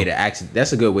What a you good do? way to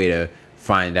That's a good way to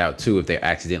find out too if they're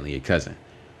accidentally your cousin.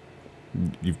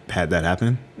 You've had that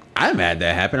happen? I haven't had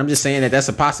that happen. I'm just saying that's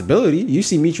a possibility. You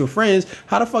see mutual friends.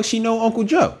 How the fuck she know Uncle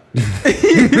Joe? You look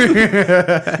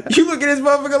at this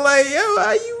motherfucker like, yo,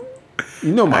 how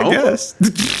you know my I uncle? guess.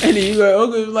 And then you go,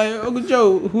 Uncle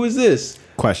Joe, who is this?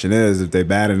 Question is, if they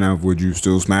bad enough, would you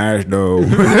still smash though?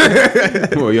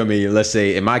 Well, I mean, let's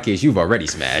say in my case, you've already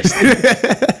smashed.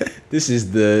 This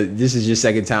is your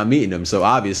second time meeting them, so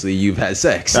obviously you've had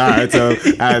sex. All right, so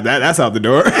that's out the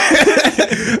door.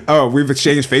 Oh, we've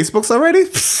exchanged Facebooks already?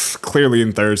 Clearly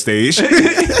in third stage.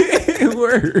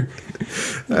 Word.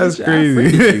 That's I crazy.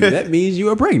 friended you. That means you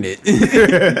are pregnant.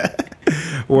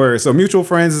 Word. So mutual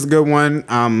friends is a good one.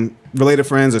 Related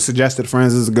friends or suggested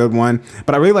friends is a good one.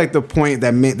 But I really like the point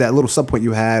that little sub point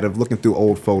you had of looking through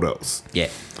old photos. Yeah.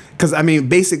 Because I mean,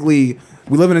 basically,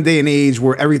 we live in a day and age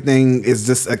where everything is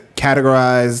just a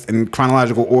categorized in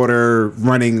chronological order,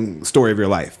 running story of your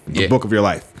life, the book of your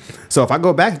life. So if I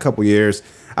go back a couple years,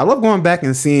 I love going back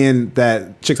and seeing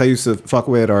that chicks I used to fuck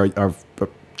with are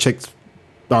chicks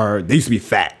they used to be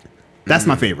fat. That's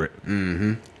my favorite.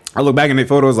 Mm-hmm. I look back in their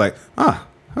photos like, you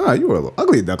were a little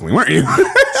ugly duckling, weren't you?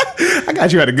 I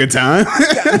got you at a good time.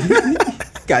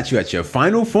 Got you at your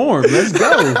final form. Let's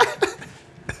go.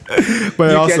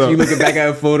 But You also, catch you looking back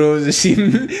at photos and see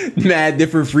mad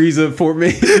different Frieza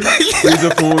forms.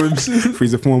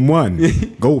 Freezer Form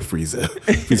 1, Gold Freezer.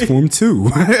 Freezer Form 2.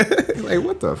 Like,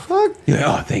 what the fuck? You're like,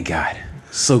 oh, thank God.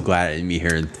 So glad to meet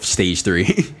here in stage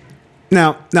 3.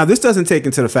 Now, this doesn't take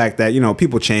into the fact that,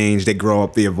 people change, they grow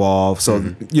up, they evolve. So,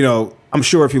 I'm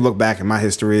sure if you look back in my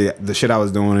history, the shit I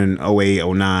was doing in 08,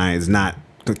 09 is not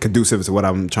conducive to what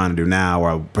I'm trying to do now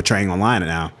or portraying online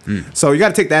now. So you got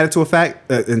to take that into effect.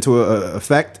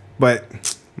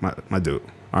 But my dude,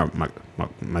 or my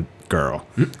girl,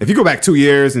 if you go back 2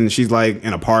 years and she's like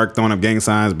in a park throwing up gang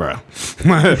signs, bro,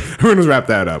 we're gonna wrap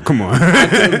that up. Come on. I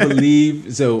couldn't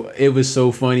believe. So it was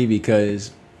so funny because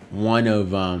one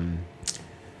of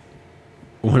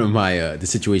my the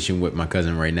situation with my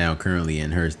cousin right now, currently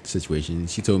in her situation,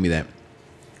 she told me that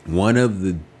one of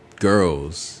the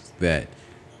girls that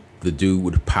the dude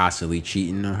would possibly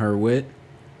cheating on her with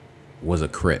was a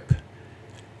Crip.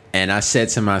 And I said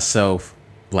to myself,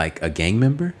 like, a gang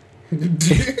member?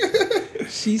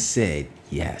 She said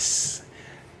yes.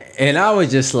 And I was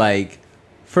just like,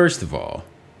 first of all,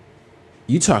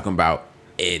 you talking about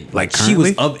it like she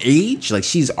was of age? Like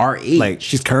she's our age. Like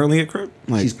she's currently a Crip?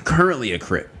 Like, She's currently a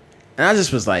Crip. And I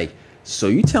just was like, so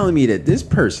you telling me that this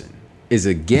person is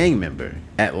a gang member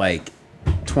at like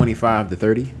 25 to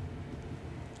 30?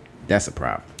 That's a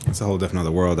problem. it's a whole different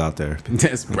other world out there.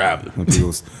 That's a problem.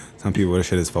 Some people, this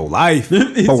shit is for life. For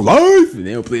life.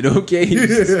 They don't play no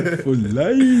games. For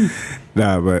life.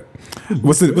 Nah, but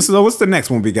what's the next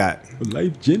one we got? For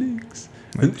life Jennings.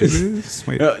 Wait, You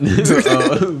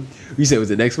said it was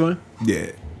the next one?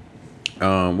 yeah.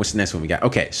 What's the next one we got?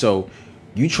 Okay, so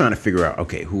you trying to figure out,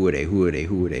 okay, who are they?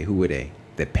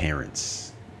 Their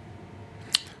parents.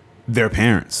 Their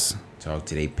parents. Talk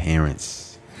to their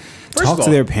parents. Talk to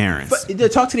their parents.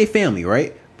 But talk to their family,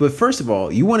 right? But first of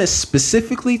all, you want to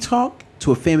specifically talk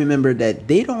to a family member that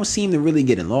they don't seem to really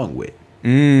get along with.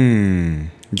 You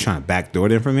trying to backdoor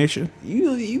the information?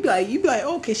 You be like,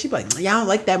 okay. She be like, yeah, I don't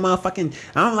like that motherfucking.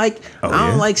 I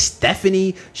don't like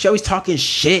Stephanie. She always talking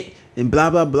shit and blah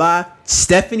blah blah.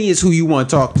 Stephanie is who you want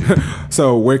to talk to.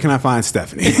 So where can I find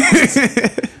Stephanie?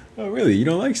 Oh, really? You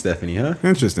don't like Stephanie, huh?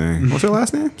 Interesting. What's her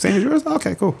last name? Same as yours?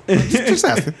 Okay, cool. Just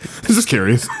asking. Just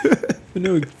curious. For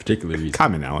no particular reason.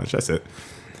 Common knowledge. That's it.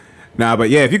 Nah,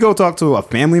 but yeah, if you go talk to a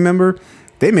family member,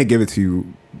 they may give it to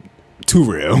you too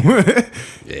real.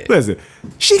 Yeah. Listen,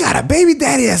 she got a baby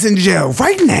daddy that's in jail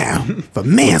right now for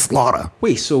manslaughter.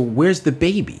 Wait, so where's the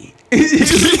baby?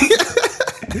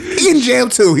 He in jail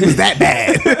too. He was that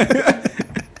bad.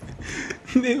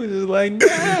 They was just like,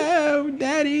 no,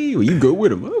 daddy. Well, you go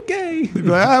with him. Okay. You'd be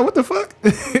like, what the fuck?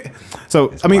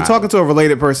 So, I mean, wild. talking to a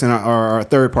related person or a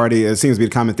third party, it seems to be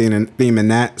the common theme in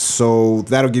that. So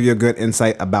that'll give you a good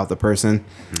insight about the person.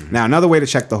 Mm-hmm. Now, another way to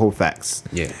check the Hoe-Fax.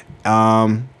 Yeah.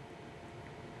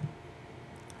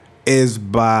 Is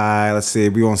by, let's see,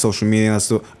 we on social media. Let's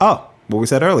do, what we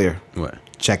said earlier. What?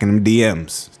 Checking them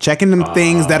DMs. Checking them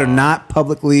things that are not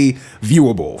publicly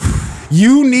viewable.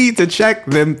 You need to check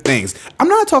them things. I'm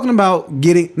not talking about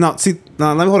getting, let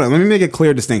me make a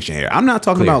clear distinction here. I'm not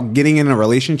talking about getting in a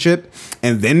relationship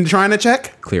and then trying to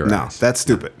check. Clear No, eyes. that's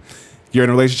stupid. You're in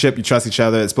a relationship. You trust each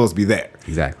other. It's supposed to be there.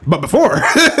 Exactly. But before,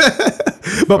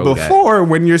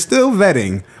 when you're still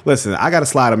vetting, listen, I got to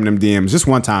slide them in them DMs just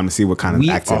one time to see what kind of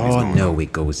activities going on. We all know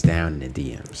it goes down in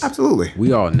the DMs. Absolutely.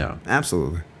 We all know.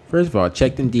 Absolutely. First of all,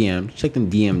 check them DMs. Check them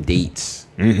DM dates.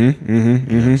 You know what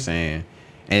I'm saying?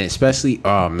 And especially,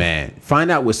 oh man, find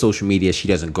out what social media she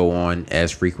doesn't go on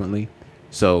as frequently.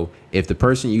 So if the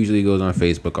person usually goes on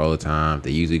Facebook all the time,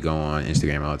 they usually go on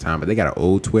Instagram all the time, but they got an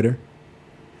old Twitter.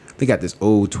 They got this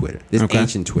old Twitter, this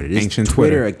ancient Twitter, this ancient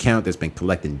Twitter account that's been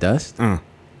collecting dust. No.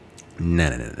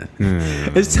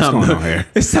 It's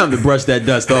time to brush that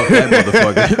dust off that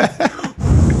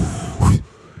motherfucker.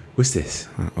 What's this?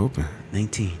 Open.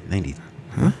 1990.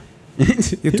 Huh?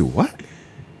 You do what?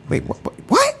 Wait,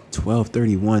 what?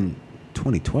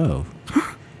 12/31/2012.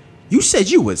 You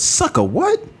said you would suck a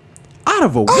what? Out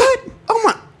of a what? Oh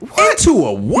my! What? Into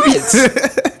a what?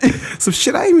 Some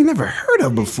shit I even never heard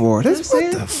of before. That's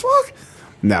what the fuck.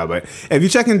 No, but if you're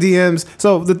checking DMs,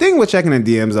 so the thing with checking in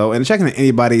DMs though, and checking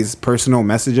anybody's personal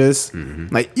messages,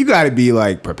 like you got to be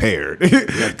like prepared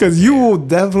because you will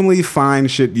definitely find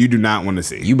shit you do not want to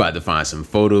see. You about to find some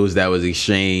photos that was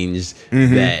exchanged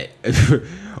that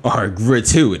are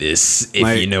gratuitous,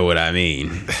 if you know what I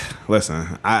mean. Listen,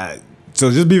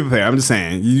 so just be prepared. I'm just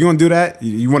saying, you gonna do that?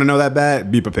 You want to know that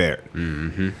bad? Be prepared.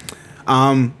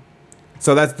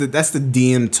 So that's the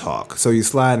DM talk. So you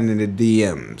slide into the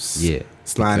DMs. Yeah.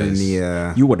 Slide in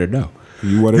the. You want to know.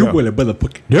 You want to know. Want to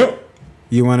motherfucking know.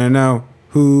 You want to know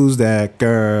who's that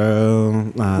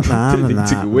girl? La, la, la, la,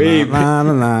 Took away, la,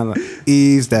 la, la, la.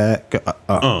 Is that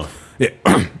girl? Yeah.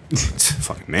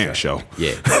 Fucking man show.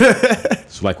 Yeah.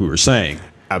 It's like we were saying.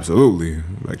 Absolutely.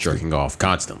 Like jerking off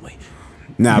constantly.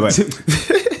 Nah, but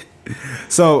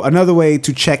so another way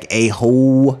to check a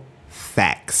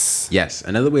Hoe-Fax. Yes,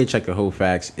 another way to check a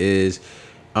Hoe-Fax is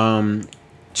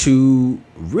to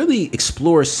really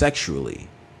explore sexually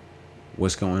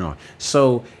what's going on.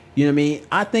 So, you know what I mean?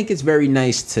 I think it's very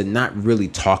nice to not really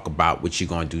talk about what you're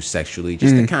going to do sexually,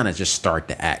 just to kind of just start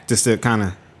the act. Just to kind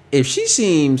of. If she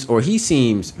seems or he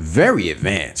seems very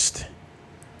advanced.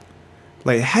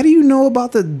 Like, how do you know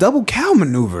about the double cow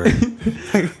maneuver?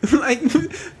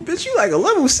 Bitch, you like a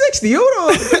level 60. Hold on.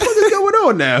 What the fuck is going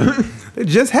on now? They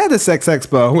just had the sex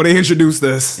expo when they introduced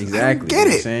us. Exactly. Get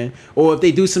it? Saying? Or if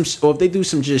they do some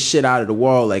just shit out of the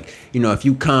wall, like, you know, if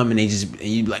you come and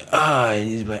you be like, and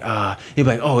you'd be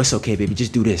like, oh, it's okay, baby,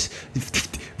 just do this.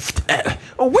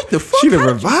 Oh, what the fuck? She done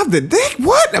revived the dick?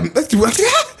 What?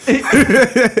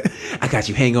 I got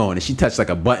you. Hang on. And she touched like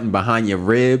a button behind your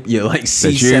rib. You're like C7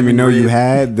 that you didn't even know rib. you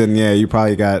had. Then yeah, you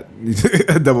probably got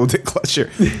a double dick clutcher.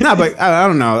 Nah, but I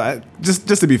don't know.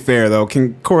 Just to be fair though,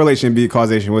 can correlation be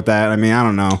causation with that? I mean, I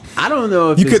don't know. I don't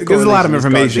know if you could. There's a lot of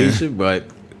information, but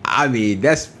I mean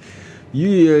that's.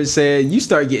 You know what I'm saying? You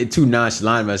start getting too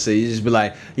nonchalant about it. So you just be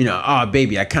like, you know, oh,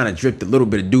 baby, I kind of dripped a little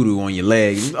bit of doo-doo on your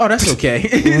leg. Oh, that's okay.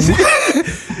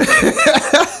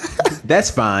 That's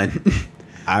fine.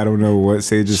 I don't know what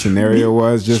Sage's scenario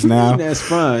was just now. That's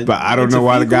fine. But I don't know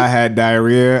why the guy had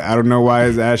diarrhea. I don't know why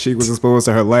his ass cheek was exposed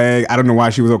to her leg. I don't know why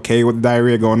she was okay with the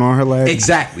diarrhea going on her leg.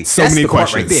 Exactly. So that's many the part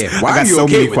questions. Right there. Why I got are you so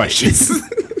okay many with questions.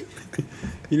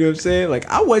 You know what I'm saying? Like,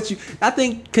 I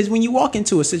think, because when you walk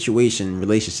into a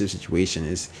relationship situation,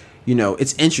 is, you know,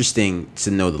 it's interesting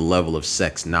to know the level of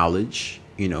sex knowledge,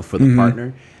 you know, for the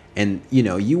partner. And, you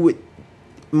know,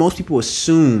 most people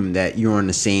assume that you're on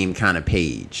the same kind of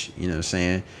page, you know what I'm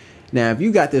saying? Now, if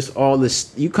you got all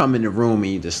this, you come in the room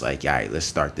and you just like, all right, let's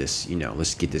start this, you know,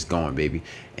 let's get this going, baby.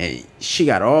 And she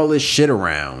got all this shit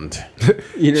around.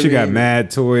 You know she got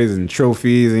mad toys and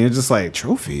trophies, and you're just like,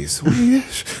 trophies? What did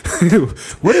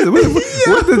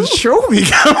the trophy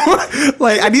come?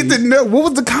 Like, I need to know, what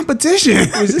was the competition?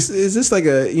 Is this like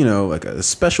a, you know, like a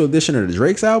special edition of the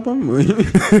Drake's album?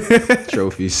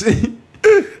 Trophies.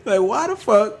 Like, why the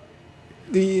fuck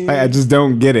do you... I just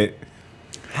don't get it.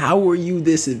 How were you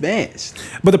this advanced?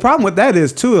 But the problem with that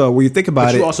is too, when you think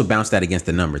about it, you also bounce that against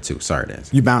the number too. Sorry, Dan.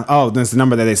 You bounce. Oh, that's the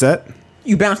number that they set.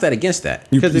 You bounce that against that.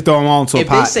 You throw them all into a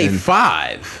pot. If they say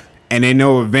 5, and they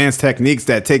know advanced techniques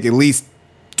that take at least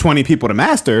 20 people to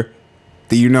master,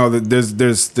 then you know that there's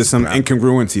some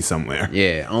incongruency somewhere.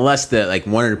 Yeah, unless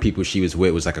one of the people she was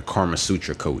with was like a Karma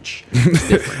Sutra coach. It's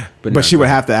different. But she would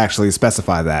have to actually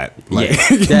specify that.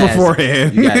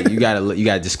 Beforehand. You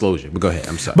got disclosure. But go ahead.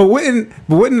 I'm sorry. But wouldn't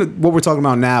what we're talking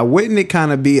about now? Wouldn't it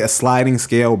kind of be a sliding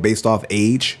scale based off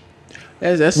age?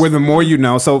 That's where the more you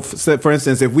know. So for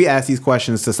instance, if we ask these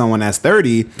questions to someone that's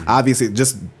 30, obviously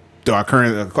just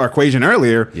our equation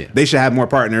earlier, they should have more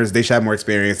partners, they should have more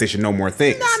experience, they should know more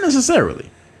things. Not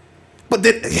necessarily. But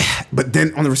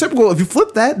then on the reciprocal, if you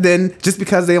flip that, then just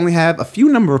because they only have a few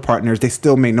number of partners, they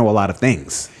still may know a lot of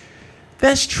things.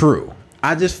 That's true.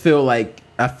 I feel like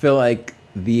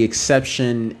the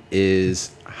exception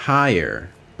is higher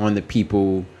on the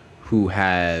people who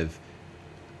have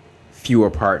fewer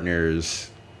partners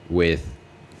with,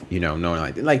 knowing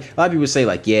like a lot of people say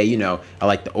like, yeah, I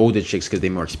like the older chicks because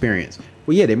they're more experienced.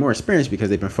 Well, yeah, they're more experienced because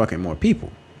they've been fucking more people.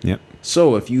 Yep.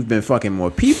 So if you've been fucking more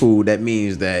people, that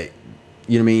means that,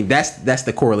 you know what I mean? That's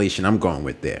the correlation I'm going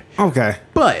with there. Okay.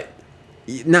 But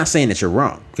not saying that you're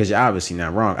wrong, because you're obviously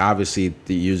not wrong. Obviously,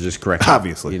 the user's correct.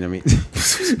 Obviously. You know what I mean?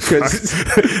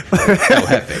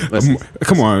 Hefe, listen.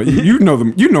 Come on. You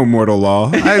know mortal law.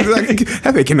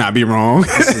 Hefe cannot be wrong.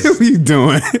 What are you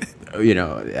doing?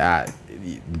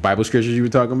 The Bible scriptures you were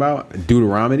talking about,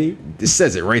 Deuteronomy, it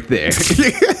says it right there.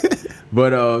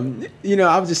 But, I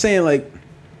was just saying, like,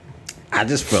 I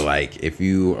just feel like if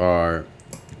you are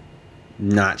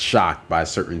not shocked by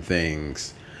certain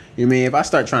things, you know what I mean? If I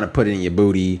start trying to put it in your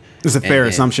booty, it's a fair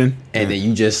assumption. And then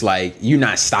you just like, you're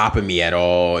not stopping me at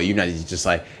all. You're just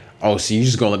like, oh, so you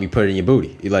just gonna let me put it in your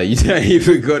booty? You're like, you're not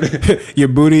even gonna. Your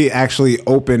booty actually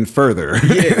opened further.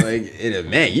 Yeah, like,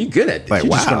 man, you good at this. Like,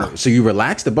 wow. So you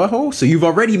relax the butthole? So you've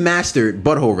already mastered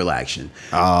butthole relaxation.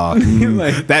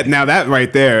 Like, that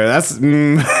right there, that's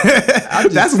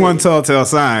one telltale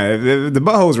sign. If the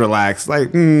butthole's relaxed,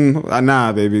 like,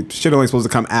 nah, baby, shit only supposed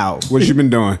to come out. What you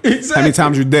been doing? Exactly. How many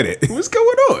times you did it? What's going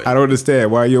on? I don't understand.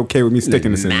 Why are you okay with me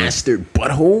sticking this in there? Mastered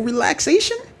butthole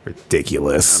relaxation?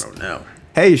 Ridiculous. I don't know.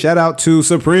 Hey, shout out to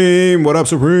Supreme. What up,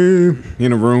 Supreme?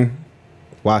 In the room,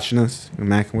 watching us,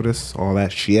 macking with us, all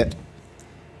that shit.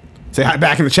 Say hi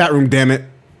back in the chat room, damn it.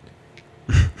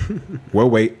 We'll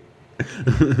wait.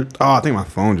 Oh, I think my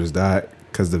phone just died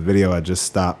because the video had just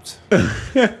stopped.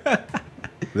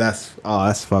 That's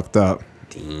fucked up.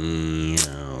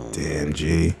 Damn,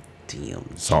 G.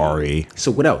 Damn. Sorry.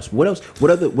 So what else? What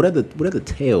other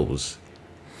tales?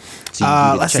 So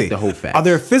let's check see. The Hoe-Fax. Are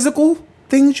there physical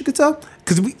things you could tell?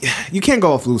 Because you can't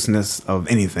go off looseness of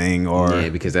anything, or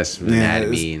because that's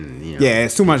anatomy, and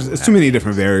it's too much. It's too many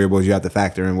different variables you have to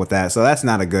factor in with that. So that's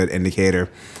not a good indicator.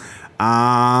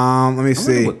 Let me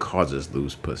see. What causes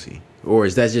loose pussy, or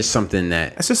is that just something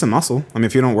that? It's just a muscle. I mean,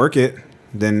 if you don't work it,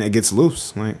 then it gets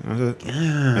loose. Like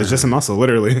it's just a muscle,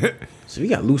 literally. So you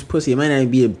got loose pussy. It might not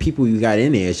even be the people you got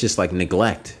in there. It's just like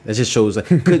neglect. That just shows like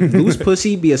could loose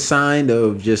pussy be a sign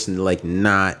of just like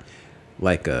not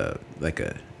like a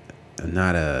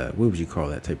not a, what would you call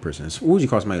that type of person? What would you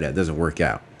call somebody that doesn't work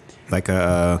out? Like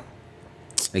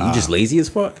you just lazy as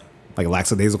fuck? Like a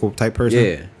lackadaisical type person?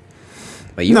 Yeah.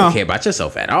 Like you don't care about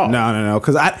yourself at all. No.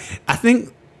 Because I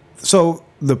think so.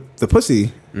 The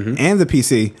pussy and the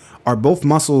PC are both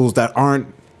muscles that aren't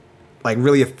like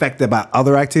really affected by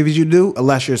other activities you do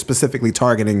unless you're specifically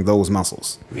targeting those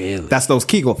muscles. Really? That's those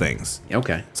Kegel things.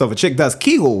 Okay. So if a chick does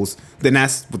Kegels, then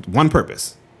that's with one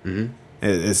purpose.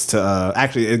 It's to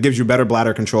actually it gives you better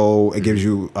bladder control. It gives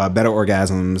you better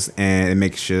orgasms, and it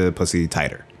makes your pussy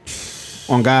tighter.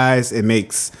 On guys, it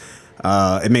makes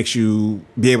you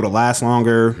be able to last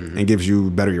longer and gives you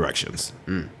better erections.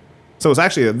 So it's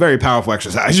actually a very powerful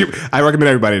exercise. I recommend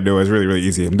everybody to do it. It's really, really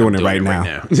easy. I'm doing it right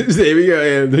now. There we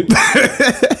go.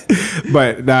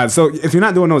 But so if you're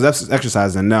not doing those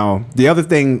exercises, then no. The other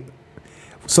thing,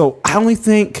 so I only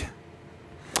think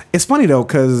it's funny though,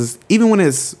 because even when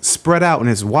it's spread out and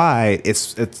it's wide,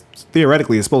 it's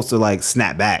theoretically it's supposed to like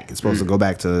snap back. It's supposed to go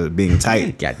back to being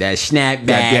tight. Got that snap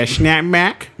back.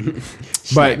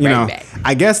 But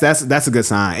I guess that's a good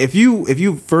sign. If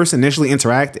you first initially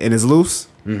interact and it's loose,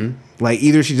 like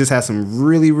either she just has some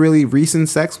really, really recent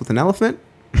sex with an elephant,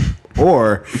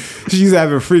 or she's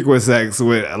having frequent sex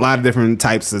with a lot of different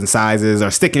types and sizes,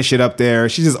 or sticking shit up there.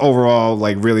 She's just overall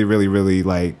like really, really, really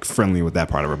like friendly with that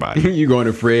part of her body. You go in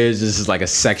the fridge, this is like a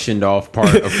sectioned off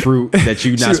part of fruit that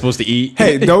you're not supposed to eat.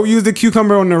 Hey, don't use the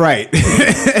cucumber on the right.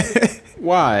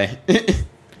 Why?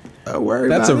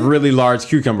 That's a really large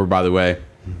cucumber, by the way.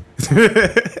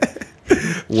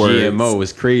 GMO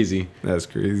is crazy. That's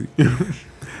crazy.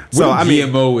 So I mean,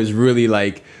 GMO is really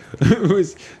like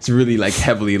it's really like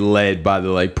heavily led by the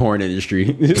like porn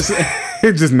industry.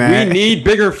 You're just mad. We need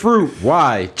bigger fruit.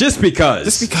 Why? Just because.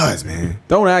 Just because, man.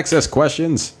 Don't ask us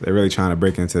questions. They're really trying to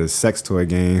break into the sex toy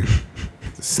game,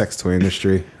 the sex toy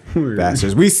industry.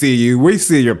 Bastards. We see you. We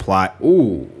see your plot.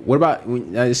 Ooh. What about?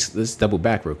 Let's double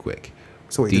back real quick.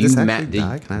 So wait,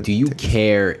 do you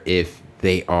care if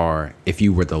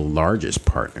you were the largest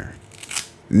partner?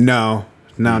 No,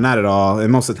 not at all.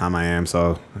 And most of the time I am.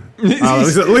 So at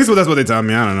least that's what they tell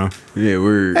me. I don't know. Yeah,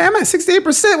 Hey, I'm at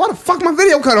 68%. Why the fuck my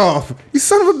video cut off? You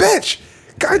son of a bitch.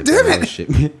 God damn Oh, it. shit.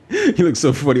 You look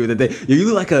so funny with the day.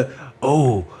 You look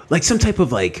like some type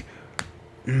of like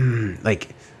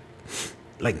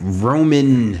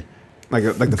Roman, Like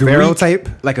the Greek, pharaoh type?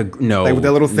 like no, Like with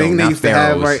that little thing they not used to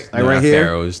have pharaohs. right not here?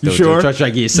 Pharaohs. You Don't sure? try to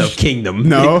get yourself kingdom.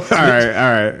 No? All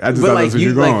right. I just But thought like that's what you,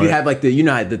 you're going like you with. have like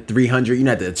the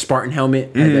 300, the Spartan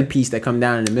helmet, had that piece that come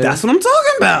down in the middle. That's what I'm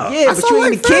talking about. Yeah, I but saw, you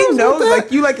ain't like, the king pharaohs though. with that.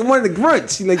 Like you like one of the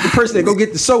grunts. You like the person that go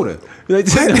get the soda. Like,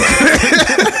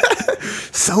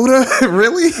 Soda?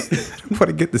 Really? Want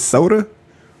to get the soda?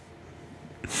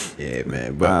 yeah,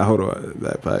 man. But Hold on.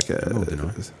 That podcast. holding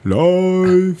on.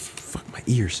 Live. fuck my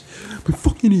ears, my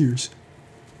fucking ears.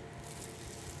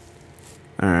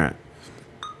 All right.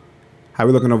 How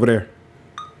we looking over there?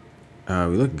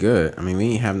 We look good. I mean, we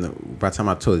ain't having by the time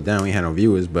I tore it down, we ain't had no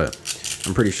viewers, but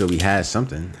I'm pretty sure we had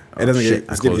something. It doesn't shit,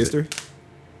 give you history?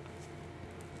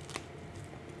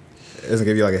 It doesn't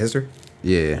give you like a history?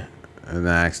 Yeah, and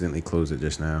I accidentally closed it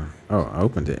just now. Oh, I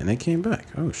opened it and it came back.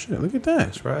 Oh shit! Look at that.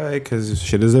 That's right, because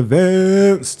shit is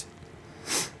advanced.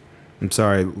 I'm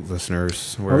sorry,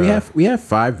 listeners. Oh, we have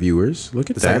 5 viewers. Look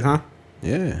at Is that. that, huh?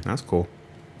 Yeah. That's cool.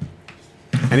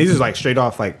 And these are like straight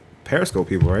off like Periscope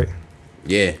people, right?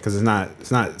 Yeah. Because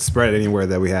it's not spread anywhere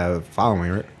that we have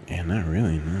following, right? Yeah, not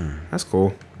really. No. That's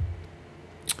cool.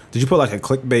 Did you put like a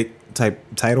clickbait type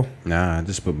title? Nah, I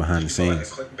just put behind the scenes.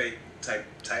 clickbait type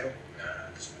title?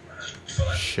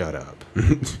 Shut up.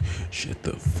 Shut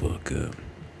the fuck up.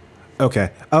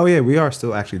 Okay. Oh yeah, we are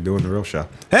still actually doing the real show.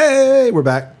 Hey, we're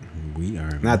back. We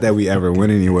are. Not that we ever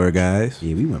went anywhere, guys.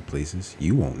 Yeah, we went places.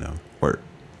 You won't know. Word.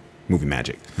 Movie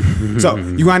magic. So,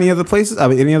 you got any other places? I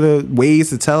mean, any other ways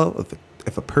to tell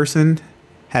if a person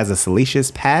has a salacious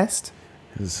past?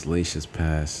 His salacious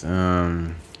past.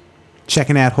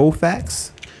 Checking out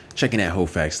Hoe-Fax. Checking that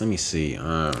Hoe-Fax. Let me see.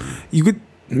 You could.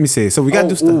 Let me see. So we got to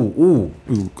do stuff. Ooh.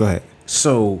 Ooh, go ahead.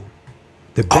 So,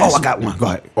 the Oh, best. I got one. Go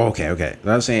ahead. Okay.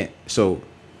 I was saying. So,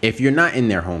 if you're not in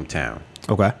their hometown,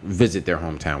 Okay. visit their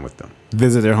hometown with them.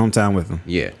 Visit their hometown with them.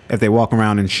 Yeah. If they walk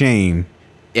around in shame.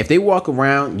 If they walk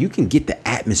around, you can get the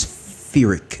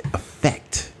atmospheric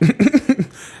effect.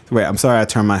 Wait, I'm sorry I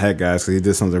turned my head, guys, because he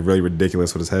did something really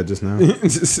ridiculous with his head just now. You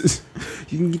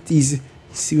can get these. You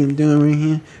see what I'm doing right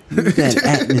here? You get that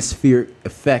atmospheric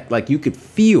effect. Like you could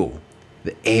feel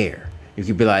the air. You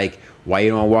could be like, why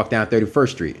you don't walk down 31st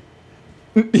Street?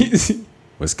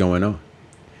 What's going on?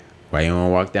 Why you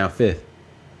don't walk down 5th?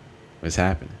 What's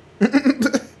happening?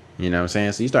 You know what I'm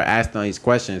saying? So you start asking all these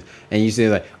questions, and you say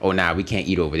like, "Oh, nah, we can't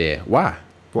eat over there. Why?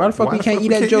 Why the fuck we can't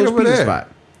eat at Joe's over Pizza there? Spot?"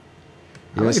 You know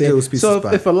what I'm like saying? Joe's Pizza So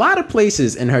Spot. if a lot of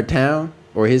places in her town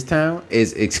or his town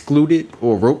is excluded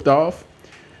or roped off,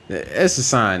 that's a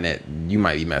sign that you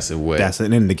might be messing with. That's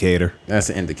an indicator. That's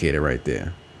an indicator right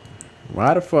there.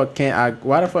 Why the fuck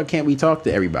can't we talk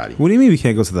to everybody? What do you mean we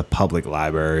can't go to the public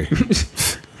library?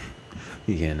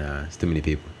 You can. It's too many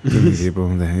people. Too many people,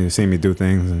 they see me do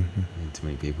things. And Too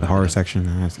many people. the horror section.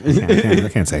 I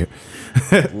can't say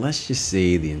it. Let's just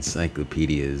say the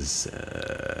encyclopedias.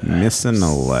 Missing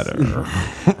a letter.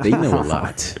 They know a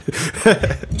lot.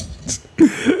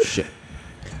 Shit.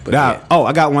 But Now, yeah. oh,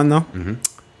 I got one though.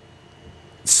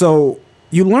 So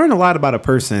you learn a lot about a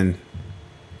person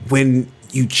when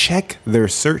you check their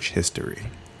search history.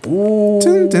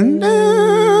 Because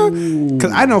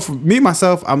I know for me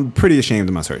myself, I'm pretty ashamed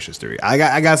of my search history.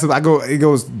 It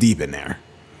goes deep in there.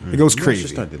 It goes You should crazy.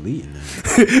 start deleting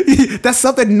that. That's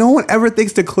something no one ever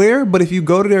thinks to clear. But if you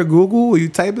go to their Google or you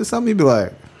type in something, you'd be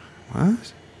like,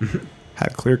 what? How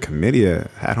to clear chlamydia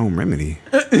at home remedy?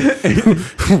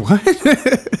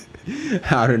 What?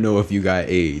 How to know if you got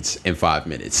AIDS in 5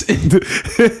 minutes.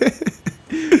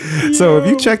 So if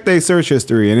you check their search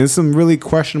history and there's some really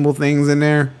questionable things in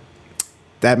there,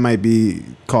 that might be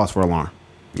cause for alarm.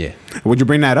 Yeah. Would you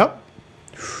bring that up?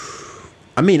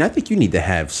 I mean, I think you need to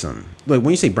have some. Like,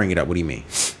 when you say bring it up, what do you mean?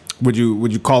 Would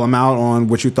you call them out on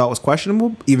what you thought was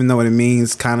questionable, even though it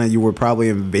means kind of you were probably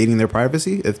invading their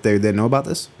privacy if they didn't know about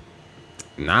this?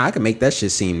 Nah, I can make that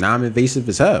shit seem non-invasive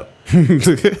as hell.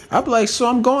 I'd be like, so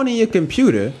I'm going in your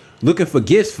computer looking for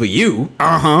gifts for you.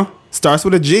 Starts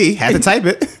with a G. Had to type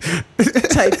it.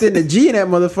 Typed in the G in that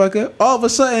motherfucker. All of a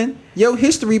sudden, your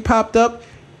history popped up.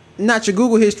 Not your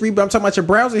Google history, but I'm talking about your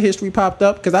browser history popped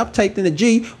up because I've typed in a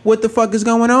G. What the fuck is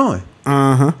going on?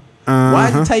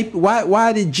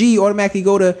 Why did G automatically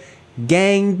go to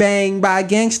gang bang by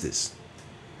gangsters?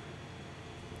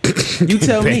 You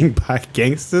tell me. Bang by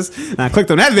gangsters. And I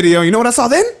clicked on that video. You know what I saw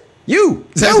then? You.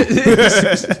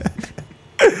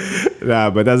 Nah,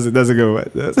 but that's a good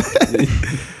one.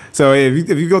 So if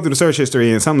you go through the search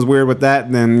history and something's weird with that,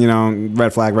 then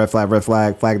red flag,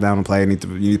 flag down and play.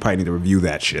 You probably need to review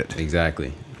that shit.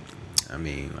 Exactly. I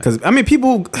mean, because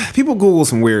people Google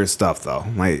some weird stuff though.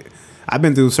 Like I've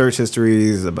been through search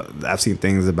histories. I've seen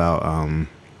things about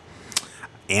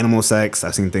animal sex.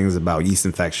 I've seen things about yeast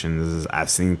infections. I've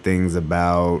seen things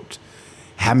about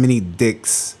how many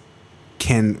dicks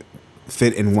can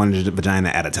fit in one vagina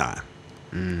at a time.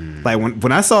 Like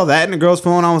when I saw that in the girl's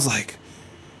phone, I was like,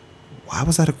 why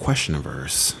was that a question of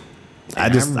hers? I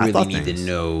really need to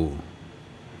know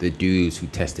the dudes who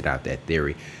tested out that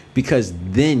theory, because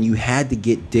then you had to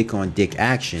get dick on dick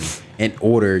action in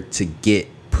order to get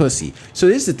pussy. So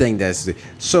this is the thing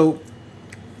so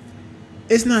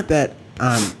it's not that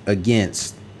I'm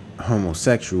against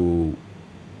homosexual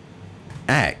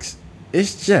acts.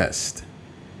 It's just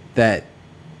that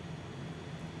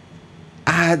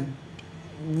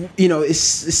it's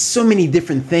so many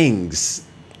different things.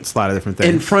 It's a lot of different things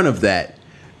in front of that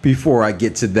before I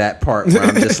get to that part where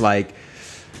I'm just like,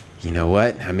 you know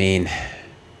what? I mean,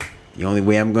 the only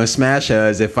way I'm gonna smash her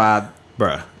is if I.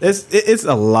 Bruh, it's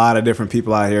a lot of different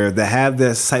people out here that have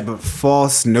this type of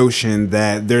false notion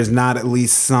that there's not at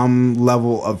least some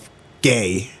level of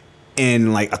gay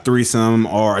in like a threesome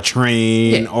or a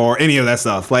train or any of that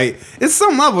stuff. Like it's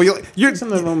some level. You're some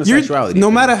level of homosexuality.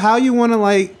 No matter how you want to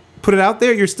like put it out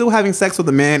there, you're still having sex with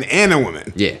a man and a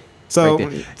woman. Yeah. So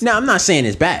now I'm not saying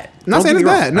it's bad. I'm not saying it's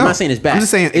bad. No, I'm not saying it's bad. I'm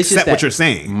just saying it's accept what you're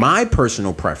saying. My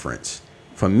personal preference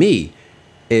for me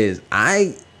is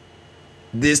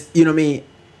this, you know what I mean?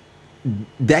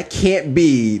 That can't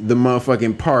be the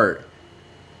motherfucking part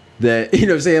that, you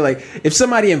know what I'm saying? Like, if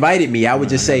somebody invited me, I would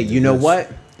just say, you know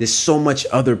what? There's so much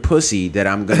other pussy that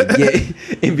I'm going to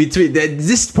get in between. That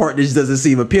this part just doesn't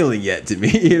seem appealing yet to me.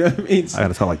 You know what I mean? I got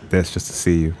to talk like this just to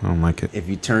see you. I don't like it. If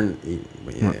you turn...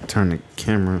 Turn the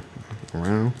camera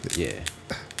around. Yeah.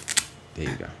 There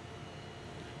you go.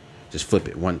 Just flip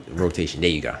it. One rotation. There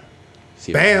you go.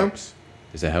 See if that Bam. helps.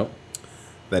 Does that help?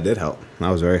 That did help. That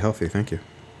was very healthy. Thank you.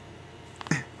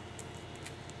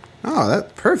 Oh,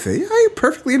 that's perfect. Yeah, you're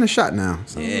perfectly in the shot now.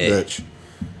 Son of a bitch.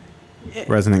 Yeah.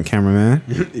 Resident cameraman.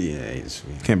 Yeah.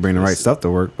 Can't bring the right stuff to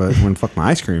work, but wouldn't fuck my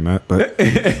ice cream up. But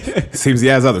seems he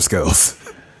has other skills.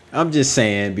 I'm just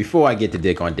saying, before I get the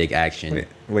dick on dick action.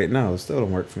 Wait, no, it still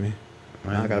don't work for me.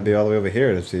 Now I gotta be all the way over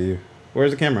here to see you.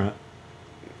 Where's the camera at?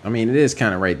 I mean, it is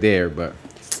kind of right there, but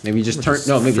maybe just turn.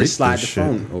 No, maybe just slide the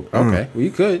phone. Okay, well, you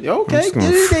could. Okay, I'm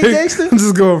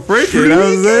just going freak it. That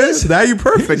was it. Now you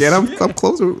perfect, and I'm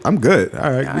closer. I'm good.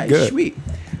 All right, good. Sweet.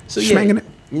 So yeah, you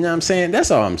know what I'm saying?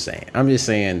 That's all I'm saying. I'm just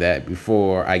saying that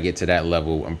before I get to that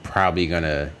level, I'm probably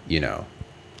gonna,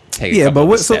 take. Yeah, but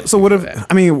what? So what if? That.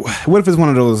 I mean, what if it's one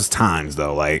of those times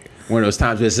though, like. One of those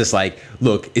times where it's just like,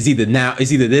 look, it's either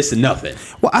this or nothing.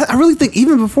 Well, I really think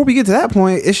even before we get to that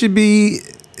point, it should be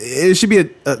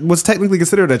what's technically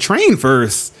considered a train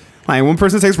first. Like one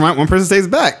person takes front, one person takes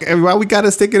back. And why we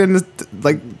gotta stick it in this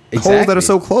holes that are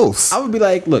so close? I would be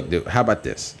like, look, dude, how about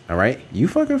this? All right, you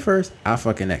fucking first, I'll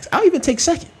fucking next. I'll even take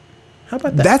second. How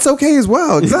about that? That's okay as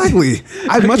well. Exactly.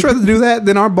 I'd much rather do that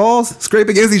than our balls scrape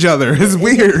against each other. It's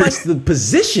weird. Plus the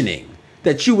positioning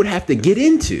that you would have to get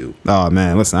into. Oh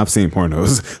man, listen, I've seen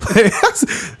pornos.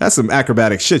 That's some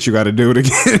acrobatic shit you got to do to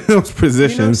get in those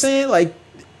positions. You know what I'm saying? Like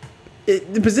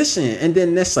the position, and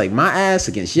then that's like my ass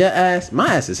against your ass.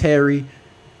 My ass is hairy.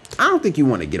 I don't think you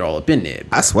want to get all up in there.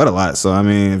 Bro. I sweat a lot, so I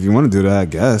mean, if you want to do that, I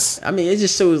guess. I mean, it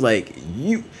just shows like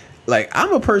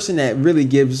I'm a person that really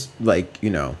gives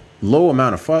low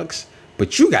amount of fucks,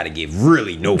 but you got to give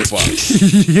really no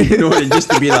fucks in order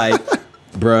just to be like.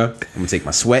 Bruh, I'm gonna take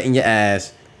my sweat in your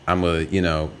ass. I'm gonna,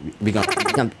 we gonna.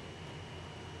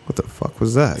 What the fuck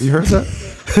was that? You heard that?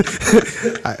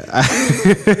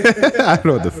 I don't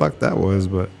know what the fuck that was,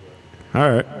 but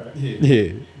all right.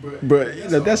 Yeah, but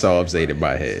that's all I'm saying in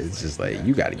my head. It's just like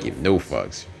you gotta give no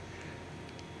fucks.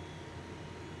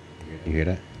 You hear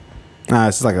that? Nah,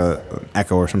 it's just like a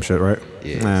echo or some shit, right?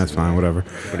 Yeah, that's fine, whatever.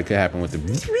 But it could happen with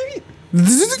the.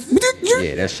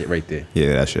 Yeah, that shit right there.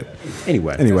 Yeah, that shit.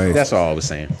 Anyway, that's all I was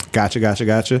saying.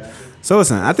 Gotcha. So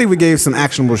listen, I think we gave some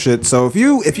actionable shit. So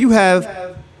if you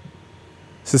have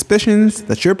suspicions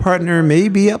that your partner may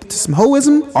be up to some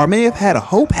hoism or may have had a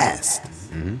hoe past,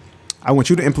 I want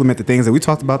you to implement the things that we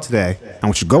talked about today. I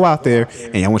want you to go out there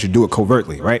and I want you to do it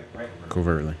covertly, right?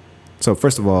 Covertly. So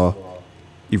first of all,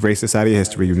 you've erased this out of your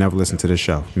history. You've never listened to this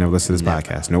show. You never listened to this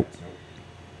podcast. Nope.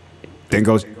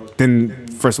 Then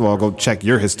first of all, go check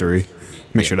your history.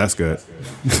 Make sure that's good.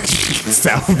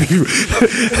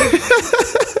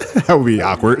 That would be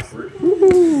awkward.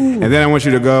 And then I want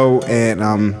you to go and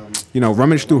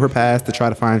rummage through her past to try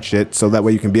to find shit, so that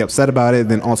way you can be upset about it,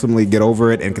 then ultimately get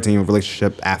over it and continue a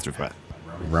relationship after that.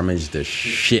 Rummage the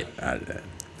shit out of that.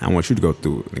 I want you to go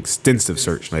through an extensive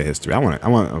search of their history. I want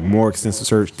a more extensive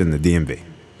search than the DMV.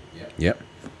 Yep.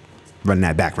 Run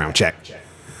that background check.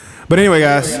 But anyway,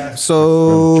 guys,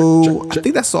 so I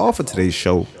think that's all for today's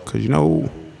show. Because,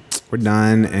 we're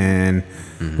done and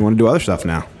we want to do other stuff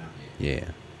now. Yeah.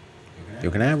 Yo,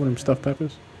 can I have one of them stuffed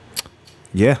peppers?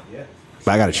 Yeah.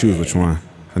 But I got to choose which one.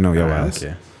 I know your ass.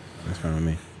 Okay. That's fine with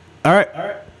me. All right.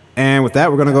 And with that,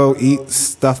 we're going to go eat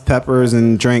stuffed peppers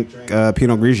and drink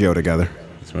Pinot Grigio together.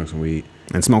 Smoke some weed.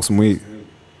 And smoke some weed.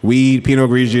 Weed, Pinot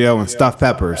Grigio, and stuffed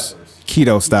peppers.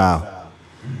 Keto style.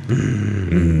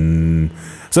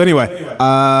 So anyway,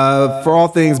 for all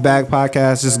things Bag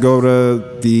Podcast, just go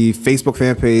to the Facebook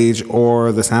fan page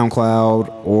or the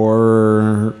SoundCloud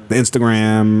or the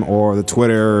Instagram or the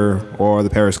Twitter or the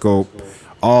Periscope,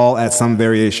 all at some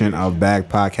variation of Bag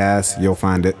Podcast. You'll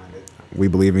find it. We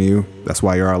believe in you. That's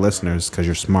why you're our listeners, because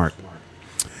you're smart.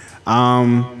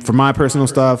 For my personal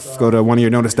stuff, go to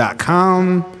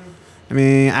oneyearnotice.com. I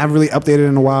mean, I haven't really updated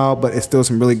in a while, but it's still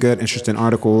some really good, interesting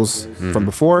articles from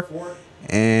before.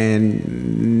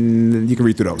 And you can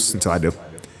read through those until I do.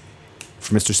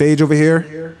 For Mr. Sage over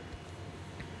here,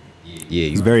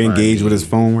 he's very engaged with his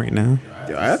phone right now.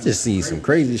 I just see some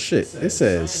crazy shit. It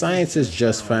says scientists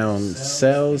just found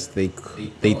cells they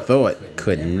thought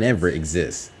could never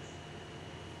exist.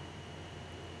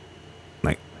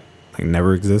 Like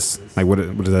never exists? Like what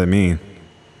does that mean?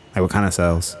 Like what kind of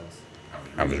cells?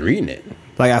 I was reading it.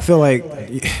 Like I feel like,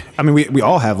 I mean, we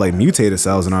all have like mutated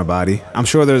cells in our body. I'm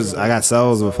sure I got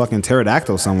cells of a fucking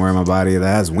pterodactyl somewhere in my body that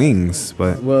has wings,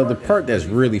 but. Well, the part that's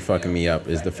really fucking me up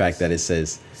is the fact that it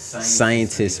says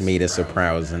scientists made a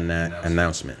surprise in that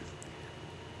announcement.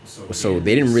 So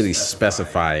they didn't really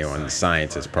specify on the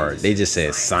scientist part. They just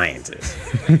said scientists.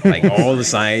 Like all the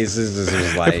scientists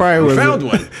was like, we found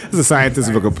one. It's a scientist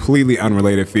of a completely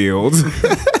unrelated field.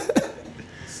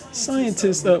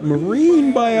 Scientist,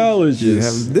 marine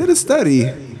biologist. Did a study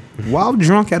while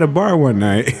drunk at a bar one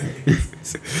night.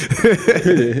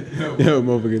 Yo,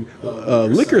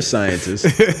 motherfucking liquor scientist.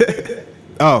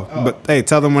 But hey,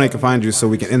 tell them when they can find you so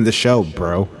we can end the show,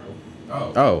 bro.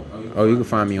 Oh, you can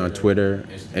find me on Twitter,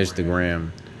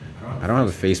 Instagram. I don't have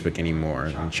a Facebook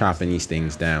anymore. I'm chopping these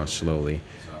things down slowly,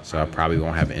 so I probably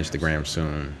won't have an Instagram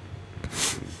soon.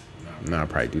 No, I'll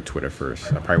probably do Twitter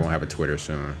first. I probably won't have a Twitter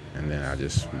soon, and then I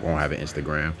just won't have an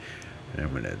Instagram. And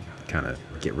I'm gonna kind of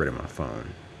get rid of my phone.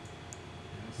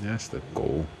 That's the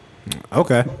goal.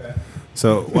 Okay.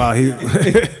 So while he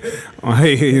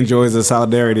enjoys the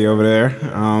solidarity over there,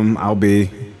 I'll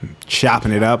be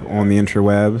chopping it up on the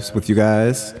interwebs with you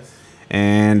guys.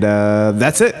 And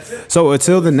that's it. So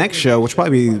until the next show, which will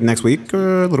probably be next week,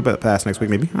 or a little bit past next week,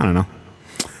 maybe. I don't know.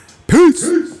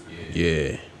 Peace.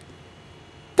 Yeah.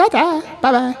 Ta-ta.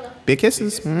 Bye-bye. Big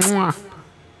kisses. Mwah.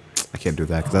 I can't do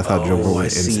that because that's how Joe Rogan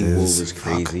ends his. Is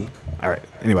crazy. All right.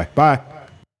 Anyway, bye.